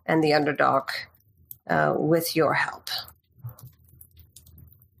Faerun and the Underdark with your help.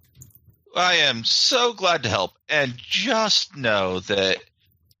 I am so glad to help, and just know that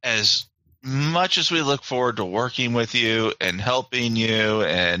as much as we look forward to working with you and helping you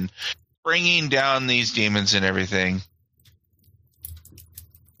and bringing down these demons and everything,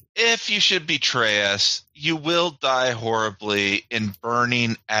 if you should betray us, you will die horribly in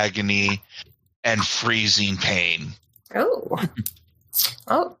burning agony and freezing pain. Oh.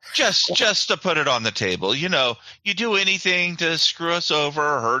 Just to put it on the table. You know, you do anything to screw us over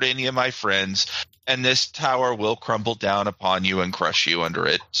or hurt any of my friends, and this tower will crumble down upon you and crush you under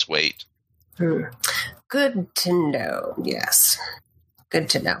its weight. Good to know, yes. Good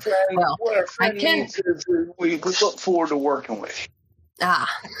to know. Well, what our friend means is we look forward to working with you.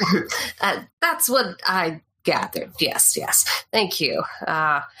 That's what I gathered. Yes. Thank you.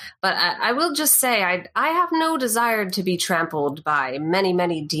 But I will just say I have no desire to be trampled by many,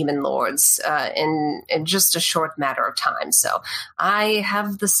 many demon lords in just a short matter of time. So I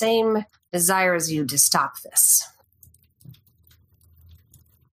have the same desire as you to stop this.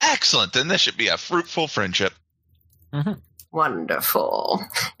 Excellent. Then this should be a fruitful friendship. Mm-hmm. Wonderful.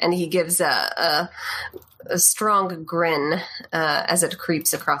 And he gives a strong grin as it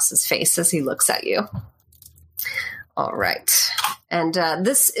creeps across his face as he looks at you. All right. And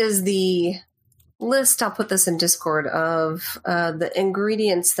this is the list, I'll put this in Discord, of the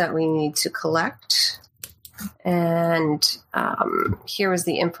ingredients that we need to collect. And here is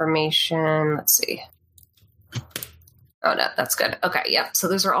the information. Let's see. Oh, no, that's good. Okay, yep. So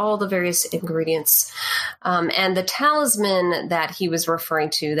those are all the various ingredients. And the talisman that he was referring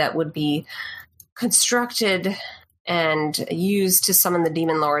to that would be constructed and used to summon the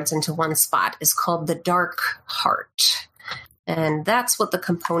demon lords into one spot is called the Dark Heart. And that's what the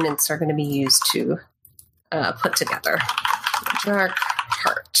components are going to be used to put together. Dark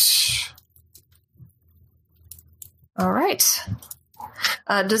Heart. All right.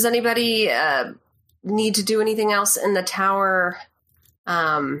 Does anybody need to do anything else in the tower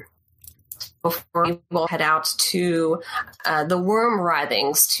before you will head out to the worm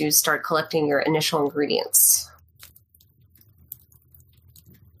writhings to start collecting your initial ingredients?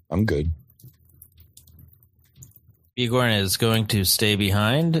 I'm good. Bjorn is going to stay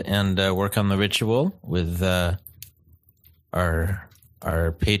behind and work on the ritual with our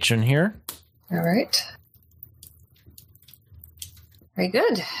patron here. All right. Very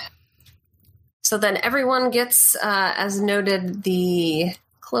good. So then everyone gets, as noted, the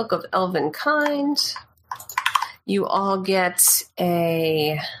Cloak of Elven Kind. You all get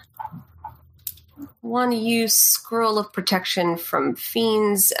a one-use Scroll of Protection from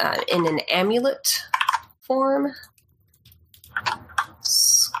Fiends in an amulet form.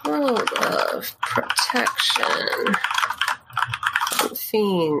 Scroll of Protection from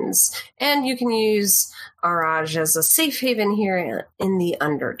Fiends. And you can use Araj as a safe haven here in the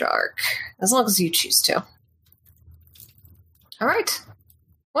Underdark, as long as you choose to. All right.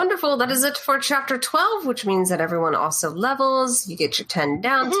 Wonderful. That is it for Chapter 12, which means that everyone also levels. You get your 10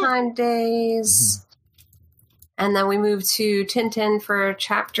 downtime days. And then we move to Tintin for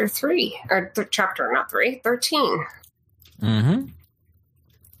Chapter 3. Or Chapter, not 3, 13. Mm-hmm.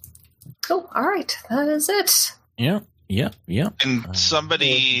 Cool. All right. That is it. Yeah. And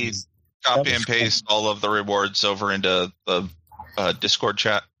somebody copy and paste all of the rewards over into the Discord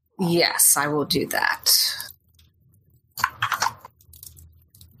chat. Yes, I will do that.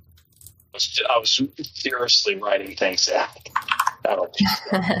 was seriously writing things down.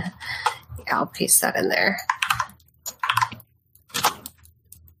 Yeah, I'll paste that in there.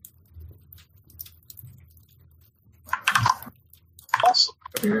 Awesome.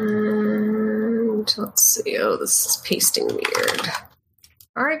 And let's see. Oh, this is pasting weird.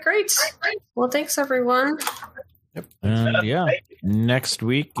 All right, great. Well, thanks, everyone. Yep. Yeah. Next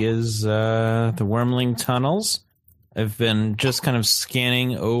week is the Wormling Tunnels. I've been just kind of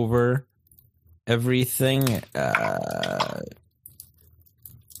scanning over everything.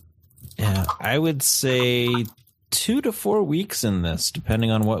 Yeah, I would say 2 to 4 weeks in this, depending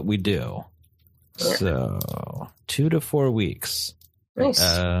on what we do. So 2 to 4 weeks. Nice.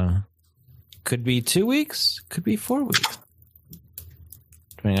 Could be 2 weeks. Could be 4 weeks.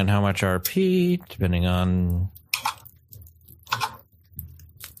 Depending on how much RP. Depending on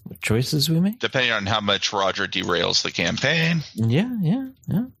what choices we make. Depending on how much Roger derails the campaign. Yeah.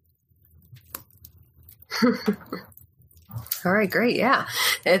 All right, great. Yeah.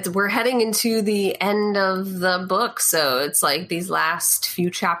 We're heading into the end of the book, so it's like these last few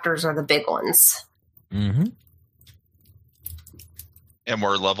chapters are the big ones. Mm-hmm. And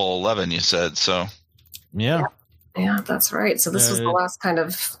we're level 11, you said, so. Yeah. Yeah, that's right. So this was the last kind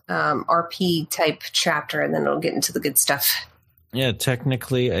of RP type chapter, and then it'll get into the good stuff. Yeah,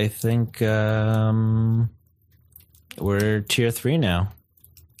 technically, I think we're tier 3 now.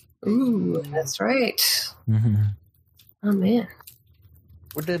 Ooh, that's right. Mm-hmm. Oh, man.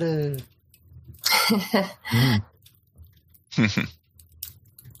 We did it. Let's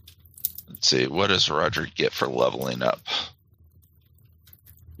see, what does Roger get for leveling up?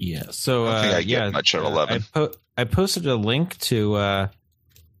 Yeah, so I don't think I get much at 11. I posted a link to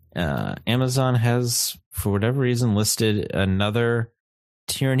Amazon has, for whatever reason, listed another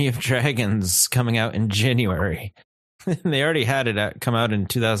Tyranny of Dragons coming out in January. They already had it come out in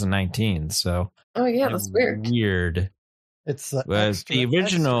 2019, so. Oh, yeah, that's weird. It's the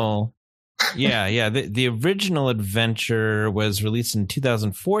original. Yeah. The original adventure was released in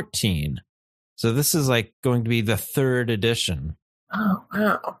 2014. So this is like going to be the 3rd edition. Oh,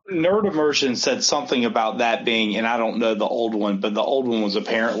 wow. Nerd Immersion said something about that being, and I don't know the old one, but the old one was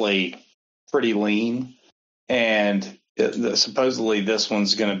apparently pretty lean. And supposedly this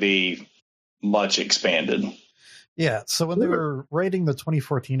one's going to be much expanded. Yeah, so when they were writing the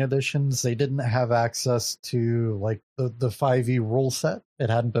 2014 editions, they didn't have access to like the 5e rule set. It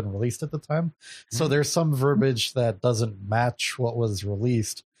hadn't been released at the time. So there's some verbiage that doesn't match what was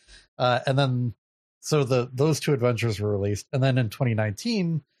released. And then so those 2 adventures were released. And then in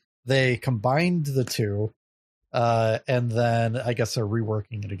 2019, they combined the 2. And then I guess they're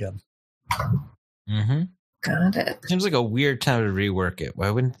reworking it again. Mm-hmm. Got it. Seems like a weird time to rework it. Why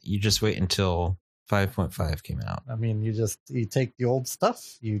wouldn't you just wait until 5.5 came out? I mean, you take the old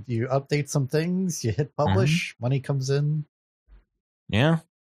stuff, you update some things, you hit publish, money comes in. Yeah.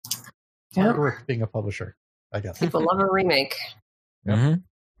 Hard work being a publisher, I guess. People love a remake. Mm-hmm.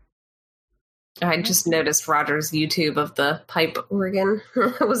 I just noticed Roger's YouTube of the pipe organ.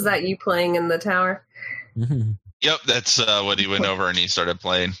 Was that you playing in the tower? Mm-hmm. Yep, that's what he went over and he started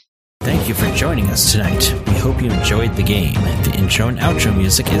playing. Thank you for joining us tonight. We hope you enjoyed the game. The intro and outro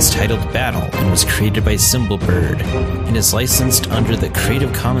music is titled Battle and was created by Symbolbird and is licensed under the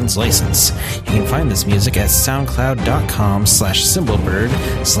Creative Commons license. You can find this music at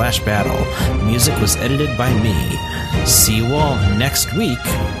soundcloud.com/Symbolbird/battle. Music was edited by me. See you all next week